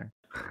stat higher.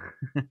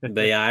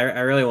 But yeah,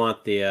 I really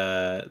want the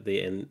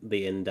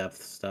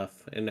in-depth stuff,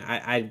 and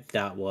I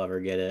doubt we'll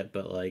ever get it.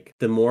 But like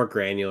the more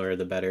granular,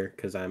 the better,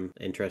 because I'm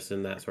interested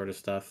in that sort of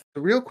stuff.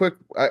 Real quick,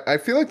 I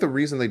feel like the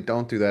reason they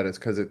don't do that is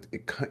because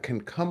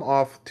can come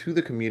off to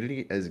the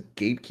community as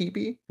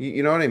gatekeepy.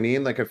 You know what I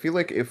mean? Like, I feel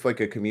like if like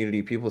a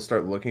community, people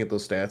start looking at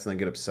those stats and then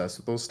get obsessed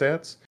with those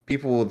stats,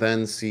 people will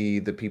then see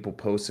the people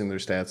posting their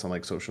stats on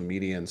like social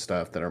media and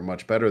stuff that are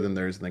much better than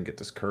theirs and then get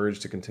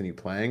discouraged to continue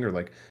playing or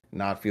like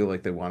not feel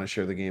like they want to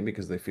share the game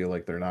because they feel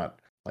like they're not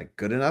like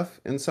good enough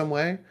in some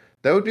way.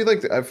 That would be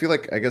like I feel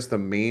like I guess the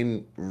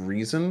main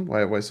reason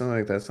why something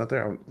like that's not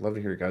there. I would love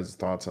to hear your guys'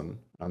 thoughts on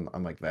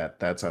like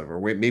that side of it, or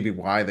maybe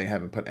why they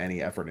haven't put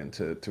any effort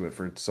into it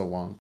for so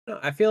long. No,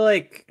 I feel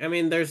like, I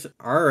mean, there's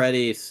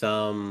already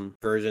some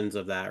versions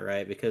of that,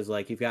 right? Because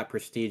like you've got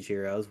prestige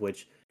heroes,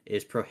 which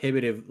is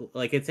prohibitive.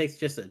 Like it takes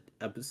just an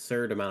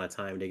absurd amount of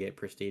time to get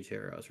prestige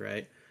heroes,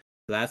 right?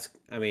 So that's,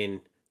 I mean,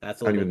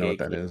 that's a I don't little even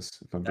know what that gatekeep. is.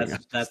 If I'm being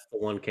honest. That's the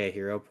 1K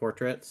hero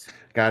portraits.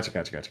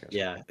 Gotcha.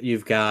 Yeah,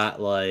 you've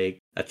got like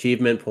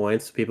achievement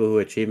points. People who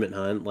achievement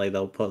hunt, like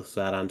they'll post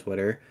that on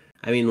Twitter.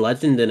 I mean,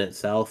 Legend in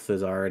itself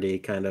is already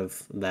kind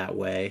of that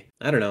way.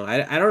 I don't know.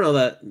 I don't know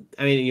that.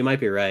 I mean, you might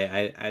be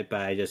right.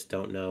 But I just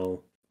don't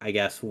know. I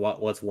guess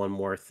what's one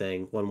more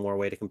thing, one more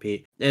way to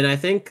compete. And I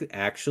think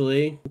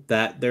actually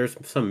that there's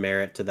some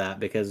merit to that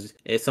because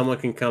if someone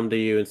can come to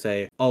you and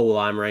say, "Oh, well,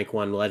 I'm rank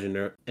 1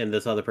 legend," and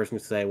this other person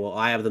can say, "Well,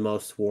 I have the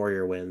most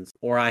warrior wins,"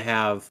 or "I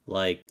have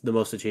like the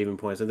most achievement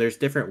points." And there's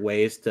different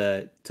ways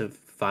to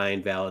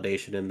find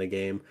validation in the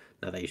game.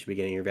 Not that you should be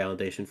getting your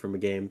validation from a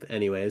game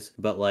anyways,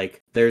 but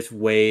like there's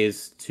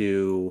ways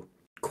to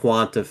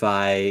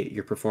quantify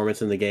your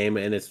performance in the game,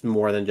 and it's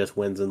more than just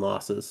wins and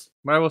losses.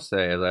 What I will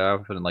say is I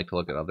often like to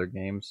look at other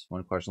games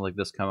when questions like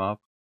this come up,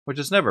 which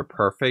is never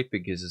perfect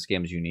because this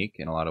game is unique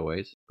in a lot of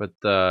ways. But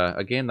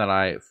a game that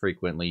I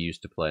frequently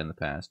used to play in the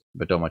past,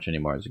 but don't much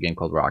anymore, is a game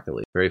called Rocket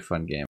League. Very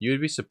fun game. You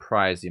would be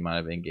surprised the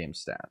amount of in-game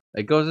stats.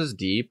 It goes as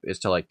deep as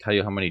to like tell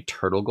you how many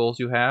turtle goals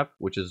you have,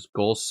 which is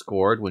goals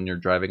scored when you're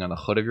driving on the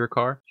hood of your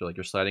car. So like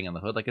you're sliding on the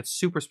hood. Like it's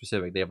super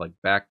specific. They have like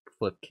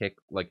backflip kick,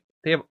 like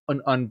they have an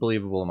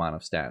unbelievable amount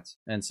of stats.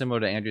 And similar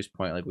to Andrew's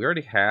point, like we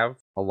already have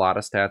a lot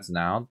of stats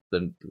now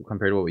than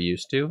compared to what we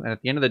used to. And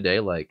at the end of the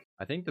day, like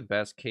I think the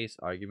best case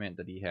argument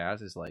that he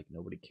has is like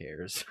nobody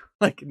cares.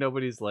 Like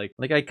nobody's like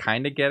I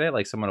kind of get it.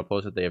 Like someone will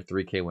post that they have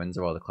 3K wins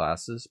of all the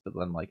classes, but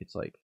then like it's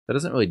like that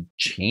doesn't really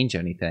change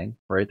anything,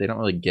 right? They don't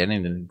really get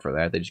anything for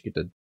that. They just get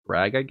to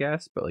brag, I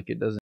guess, but like it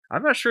doesn't.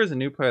 I'm not sure as a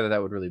new player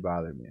that would really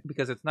bother me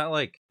because it's not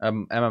like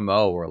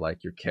MMO where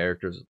like your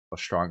character's a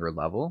stronger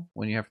level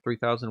when you have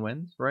 3,000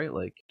 wins, right?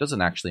 Like it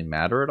doesn't actually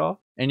matter at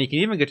all. And you can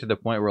even get to the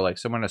point where like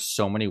someone has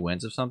so many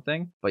wins of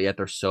something, but yet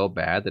they're so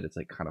bad that it's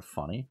like kind of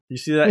funny. You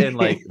see that in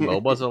like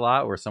MOBAs a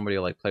lot where somebody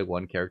will like play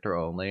one character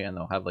only and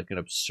they'll have like an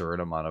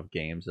absurd amount of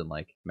games and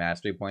like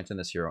mastery points in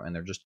this hero and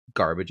they're just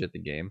garbage at the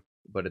game.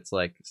 But it's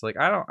like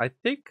I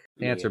think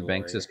to answer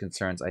Bynx's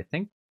concerns, I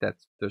think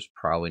that's there's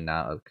probably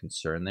not a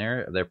concern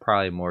there. They're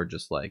probably more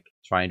just like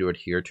trying to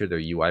adhere to their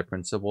UI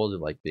principles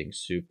of like being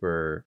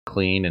super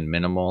clean and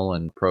minimal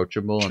and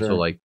approachable. Sure. And so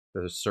like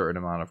there's a certain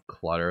amount of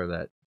clutter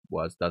that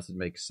doesn't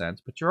make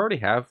sense. But you already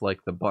have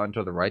like the button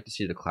to the right to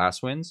see the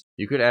class wins.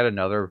 You could add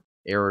another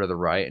arrow to the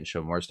right and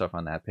show more stuff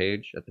on that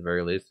page at the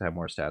very least to have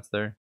more stats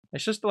there.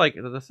 It's just like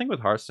the thing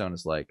with Hearthstone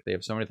is like they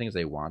have so many things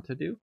they want to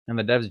do and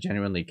the devs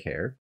genuinely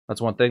care.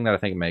 That's one thing that I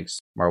think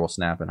makes Marvel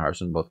Snap and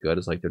Hearthstone both good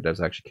is like their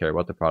devs actually care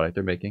about the product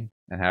they're making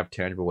and have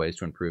tangible ways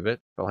to improve it.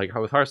 But like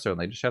with Hearthstone,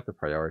 they just have to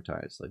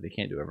prioritize. Like they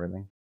can't do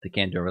everything. They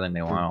can't do everything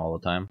they want all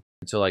the time.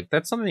 And so like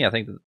that's something I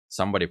think that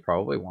somebody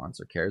probably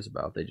wants or cares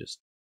about. They just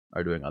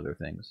are doing other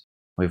things.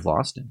 We've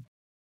lost him.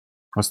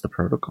 What's the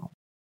protocol?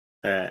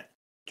 All right.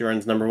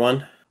 Jordan's number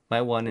 1.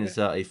 My one is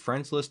a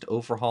friends list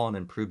overhaul and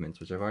improvements,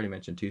 which I've already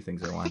mentioned 2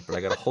 things I want, but I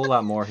got a whole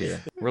lot more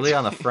here. Really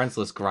on the friends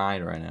list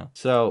grind right now.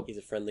 So He's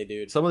a friendly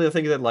dude. some of the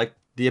things I'd like,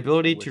 the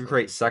ability to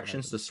create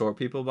sections to sort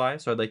people by.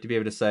 So I'd like to be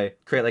able to say,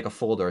 create like a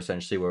folder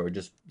essentially where it would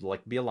just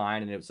like be a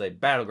line and it would say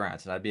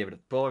battlegrounds. And I'd be able to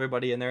pull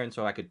everybody in there. And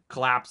so I could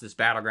collapse this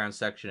battleground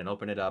section and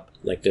open it up.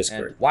 Like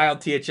Discord. And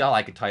Wild THL,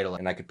 I could title it.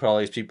 And I could put all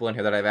these people in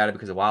here that I've added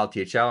because of Wild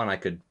THL and I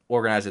could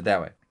organize it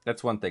that way.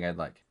 That's one thing I'd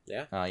like.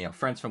 Yeah.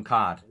 Friends from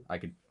COD, I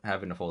could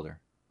have in a folder.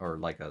 Or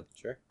like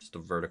just a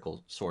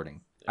vertical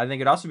sorting. Yeah. I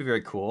think it'd also be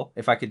very cool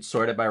if I could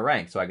sort it by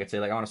rank. So I could say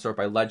like I want to sort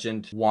by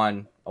legend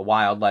 1, a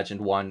wild legend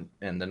 1,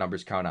 and the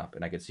numbers count up.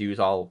 And I could use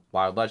all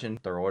wild legend,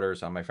 their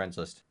orders on my friends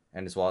list.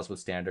 And as well as with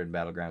standard and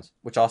battlegrounds.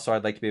 Which also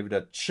I'd like to be able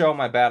to show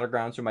my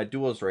battlegrounds or my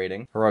duels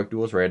rating, heroic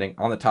duels rating,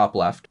 on the top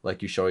left,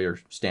 like you show your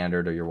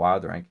standard or your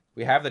wild rank.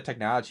 We have the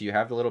technology. You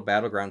have the little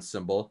battleground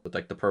symbol with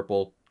like the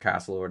purple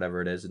castle or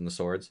whatever it is in the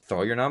swords.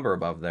 Throw your number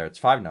above there. It's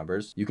 5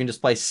 numbers. You can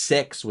just play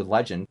 6 with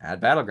legend.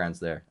 Add battlegrounds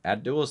there.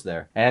 Add duels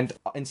there. And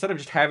instead of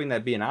just having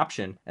that be an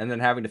option and then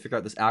having to figure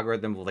out this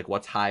algorithm of like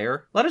what's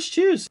higher, let us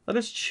choose. Let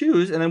us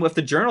choose. And then if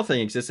the journal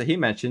thing exists that he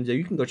mentioned,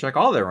 you can go check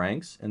all their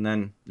ranks. And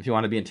then if you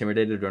want to be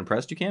intimidated or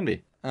impressed, you can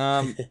be.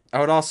 I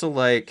would also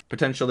like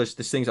potential. There's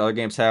things other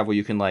games have where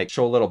you can like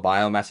show a little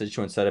bio message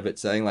to instead of it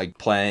saying like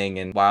playing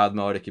in wild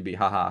mode, it could be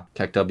haha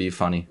tech W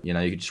funny. You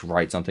could just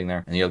write something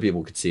there and the other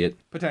people could see it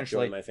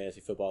potentially. Join my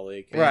fantasy football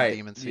league. Right.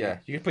 Demon Seed. Yeah.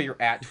 You can put your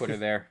at Twitter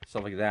there,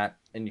 stuff like that.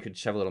 And you could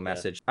shove a little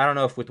message. I don't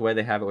know if with the way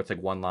they have it, where it's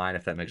like one line,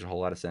 if that makes a whole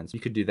lot of sense.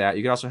 You could do that.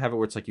 You could also have it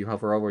where it's like you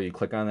hover over, you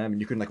click on them,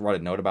 and you can like write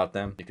a note about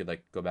them. You could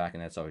like go back,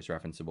 and that's always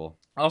referenceable.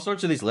 All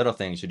sorts of these little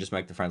things should just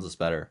make the friends list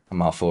better.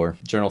 I'm all for.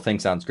 Journal thing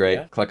sounds great.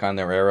 Yeah. Click on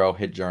their arrow,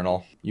 hit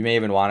journal. You may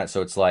even want it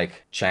so it's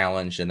like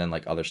challenge and then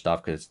like other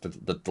stuff because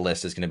the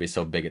list is going to be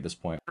so big at this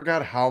point. I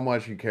forgot how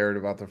much you cared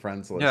about the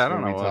friends list. Yeah, I don't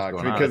know when we what's talked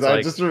going on. because It's I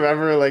like- just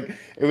remember like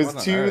it was What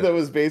on 2 earth? that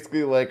was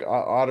basically like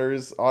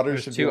otters.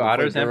 Otters should be 2 able to play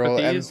otters girl,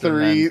 and empathies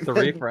 3 and then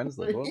 3 friends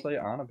list. What was they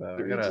on about? I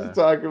We're gotta just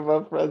talking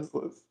about friends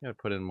list.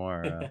 put in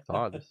more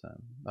thought this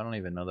time. I don't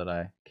even know that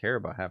I care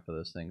about half of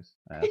those things.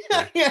 I asked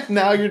for. Yeah,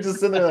 now you're just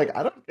sitting there like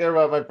I don't care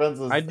about my friends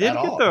list. I did at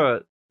get all.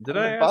 the. Did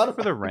I'm I at the bottom. ask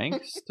for the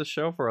ranks to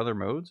show for other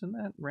modes in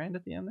that rand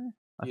at the end there?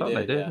 I You thought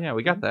I did, did. yeah. Yeah,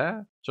 we got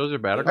that. Shows your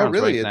battlegrounds Oh,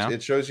 really? right now.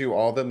 It shows you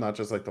all of them, not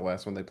just like the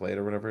last one they played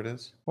or whatever it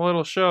is. Well,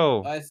 it'll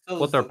show It still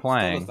what is they're the- still is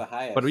playing, the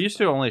highest, but it used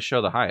to though. only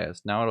show the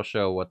highest. Now it'll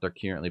show what they're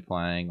currently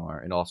playing,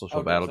 or it'll also show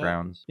Oh, does it?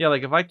 battlegrounds. Yeah,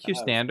 like if I queue Oh, it's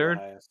the standard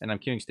highest. and I'm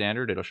queuing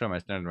standard, it'll show my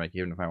standard rank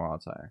even if my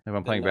wild's higher. If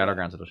I'm playing Didn't know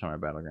that. battlegrounds, it'll show my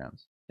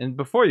battlegrounds. And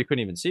before you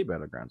couldn't even see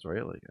battlegrounds,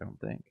 right? Like I don't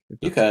think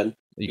You could.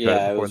 You could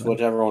Yeah, it before was then?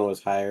 whichever one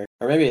was higher,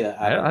 or maybe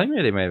that. I think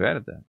maybe they may have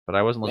added that, but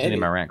I wasn't listening Maybe.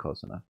 to my rant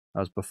close enough. I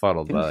was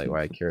befuddled by like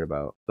why I cared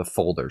about the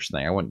folders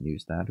thing. I wouldn't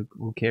use that.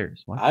 Who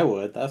cares? What? I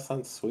would. That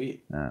sounds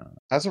sweet. I don't know.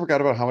 I also forgot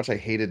about how much I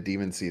hated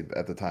Demon Seed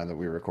at the time that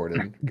we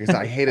recorded because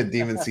I hated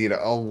Demon Seed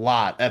a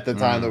lot at the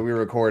time that we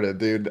recorded,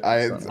 dude.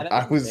 I was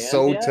banned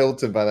so yet?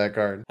 tilted by that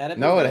card. Had it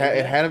No, been it banned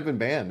yet? hadn't been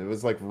banned. It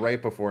was like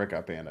right before it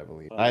got banned, I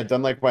believe. Wow. I had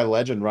done like my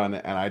legend run,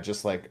 and I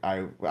just like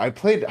I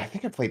played. I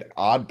think I played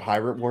Odd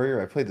Pirate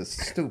Warrior. I played this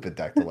stupid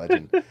deck to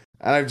legend.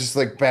 And I've just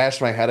like bashed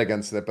my head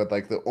against it, but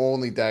like the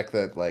only deck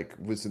that like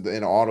was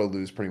in auto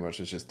lose pretty much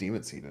is just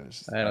Demon Seed. And it's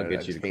just, That'll get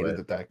I you just to hated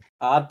quit. the deck.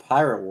 Odd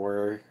Pirate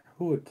Warrior.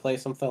 Who would play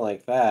something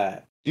like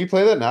that? Do you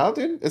play that now,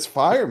 dude? It's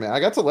fire, man. I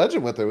got to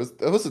legend with it.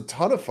 It was a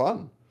ton of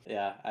fun.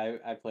 Yeah,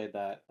 I played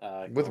that.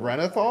 With going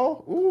back.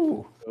 Renethal?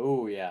 Ooh.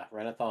 Oh yeah,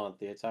 Renethal and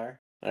Theatar.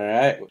 All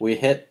right, we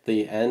hit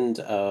the end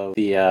of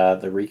the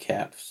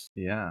recaps.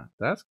 Yeah,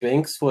 that's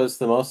Bynx was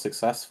the most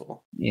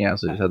successful. he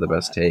also just had the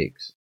best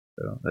takes,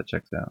 so that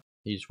checks out.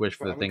 You just wish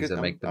for the I'm a things good-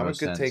 that make the I'm a most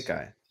good sense. take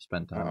guy. To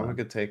spend time I'm a on.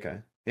 good take guy.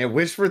 Yeah,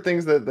 wish for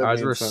things that Ours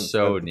made were sense.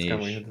 so That's kinda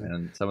what niche, you had to do.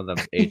 and some of them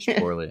aged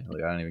poorly.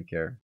 Like I don't even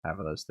care half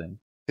of those things.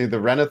 Dude, the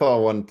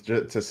Renethal one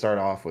to start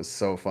off was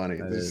so funny.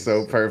 That It's is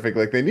so so- perfect.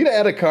 Like they need to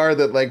add a card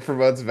that like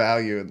promotes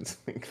value, and it's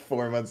like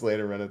 4 months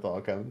later,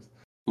 Renethal comes.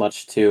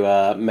 Much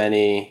to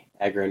many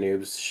aggro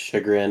noobs'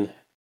 chagrin.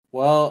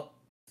 Well,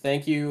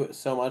 thank you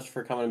so much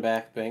for coming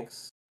back,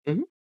 Bynx.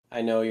 Mhm.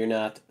 I know you're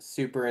not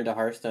super into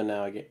Hearthstone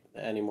now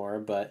anymore,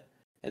 but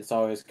it's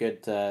always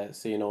good to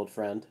see an old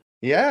friend.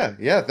 Yeah.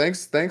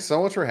 Thanks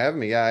so much for having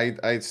me. Yeah,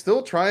 I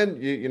still try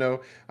and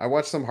I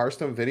watch some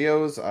Hearthstone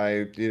videos.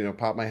 I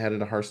pop my head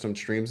into Hearthstone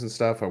streams and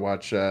stuff. I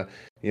watch I'm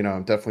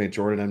definitely a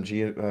Jordan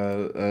MG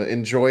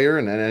enjoyer,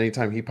 and then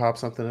anytime he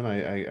pops something in,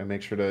 I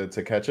make sure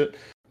to catch it.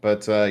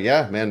 But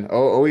yeah, man,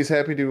 always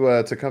happy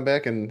to come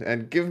back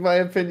and give my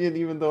opinion,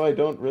 even though I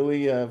don't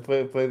really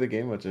play the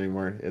game much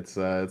anymore. It's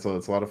a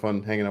lot of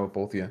fun hanging out with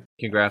both of you.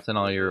 Congrats on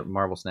all your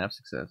Marvel Snap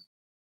success.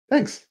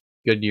 Thanks.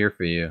 Good year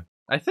for you.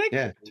 I think,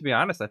 Yeah. to be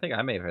honest, I think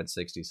I may have had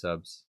 60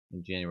 subs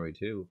in January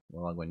too,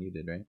 along when you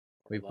did, right?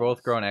 We've Lots.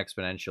 both grown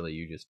exponentially.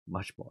 You just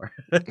much more.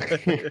 But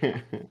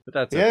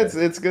that's Yeah,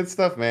 okay. it's good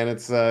stuff, man.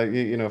 It's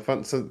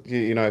fun. So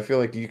I feel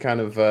like you kind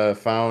of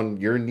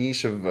found your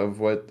niche of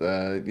what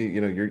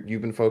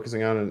you've been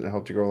focusing on, and it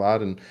helped you grow a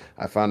lot. And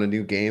I found a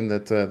new game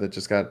that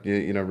just got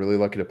really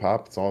lucky to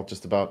pop. It's all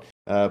just about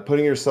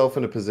putting yourself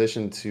in a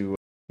position to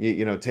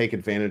take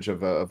advantage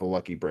of a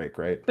lucky break,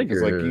 right?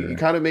 Because like you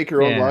kind of make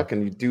your own Yeah. luck,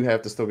 and you do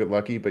have to still get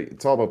lucky, but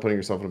it's all about putting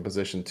yourself in a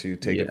position to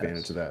take Yes.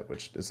 advantage of that,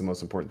 which is the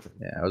most important thing.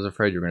 Yeah, I was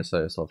afraid you were going to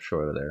sell yourself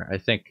short of there. I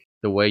think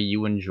the way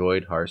you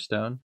enjoyed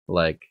Hearthstone,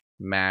 like,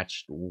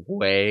 matched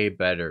way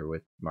better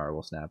with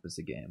Marvel Snap as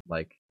a game.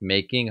 Like,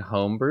 making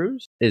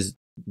homebrews is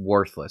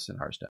worthless in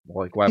Hearthstone.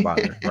 Like, why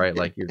bother, right?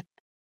 Like,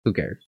 who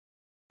cares?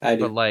 I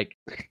do. But, like,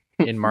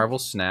 in Marvel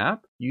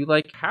Snap, you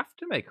like have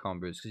to make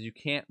homebrews because you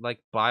can't like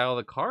buy all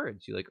the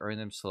cards. You like earn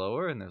them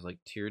slower, and there's like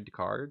tiered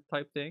card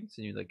type things,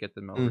 and you like get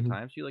them over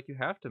time. So you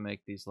have to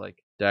make these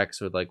like decks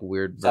with like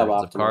weird versions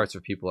of Suboptimal. cards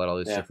for people at all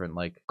these Yeah. different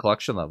like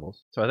collection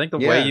levels. So I think the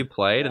way you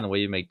played and the way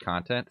you made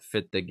content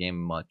fit the game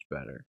much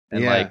better.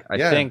 And like I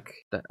think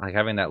that like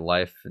having that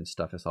life and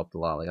stuff has helped a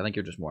lot. Like I think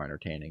you're just more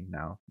entertaining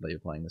now that you're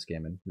playing this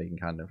game and making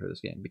content for this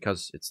game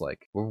because it's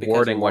like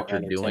rewarding what you're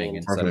doing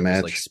instead of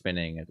just like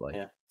spinning at like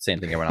same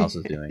thing everyone else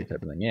is doing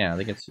type of thing. Yeah, I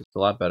think it's just a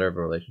lot better of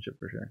a relationship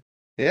for sure.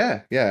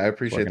 Yeah, I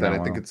appreciate that.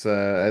 I think it's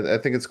I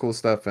think it's cool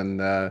stuff, and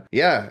and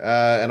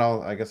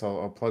I guess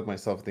I'll plug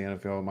myself at the end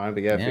if you don't mind.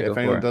 But if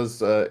anyone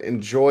does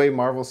enjoy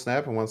Marvel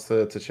Snap and wants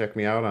to check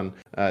me out on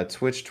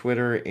Twitch,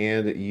 Twitter,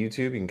 and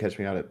YouTube, you can catch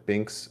me out at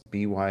Bynx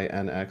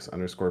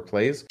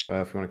BYNX_plays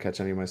if you want to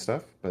catch any of my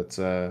stuff. But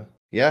I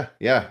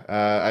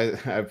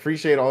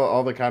appreciate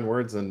all the kind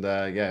words, and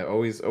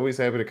always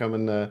happy to come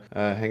and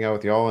hang out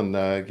with y'all and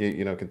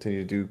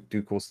continue to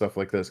do cool stuff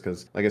like this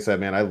because like I said,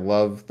 man, I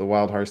love the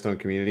Wild Hearthstone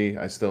community.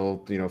 I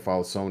still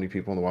follow so many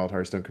people in the Wild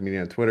Hearthstone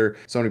community on Twitter,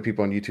 so many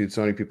people on YouTube,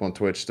 so many people on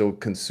Twitch still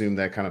consume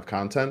that kind of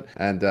content,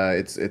 and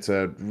it's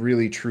a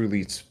really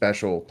truly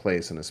special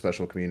place and a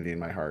special community in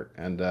my heart,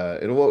 and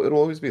it'll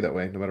always be that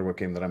way no matter what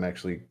game that I'm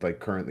actually like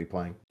currently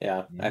playing.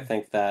 Yeah, I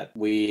think that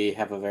we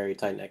have a very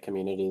tight-knit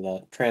community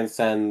that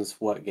transcends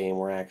what game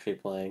we're actually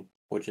playing,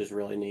 which is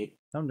really neat.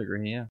 Some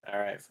degree, yeah. All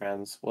right,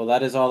 friends. Well,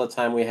 that is all the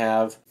time we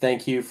have.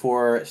 Thank you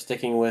for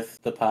sticking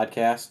with the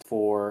podcast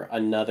for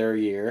another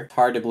year. It's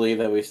hard to believe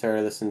that we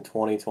started this in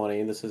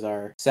 2020. This is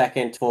our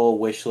second full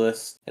wish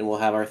list, and we'll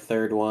have our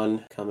third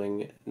one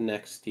coming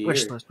next year.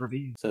 Wish list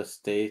review. So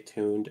stay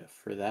tuned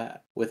for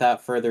that.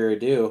 Without further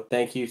ado,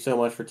 thank you so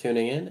much for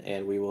tuning in,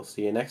 and we will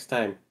see you next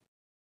time.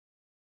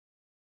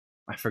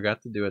 I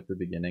forgot to do at the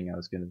beginning. I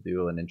was going to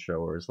do an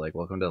intro where it's like,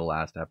 welcome to the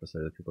last episode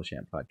of the People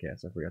Champ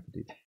podcast. I forgot to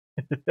do that.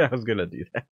 I was going to do that.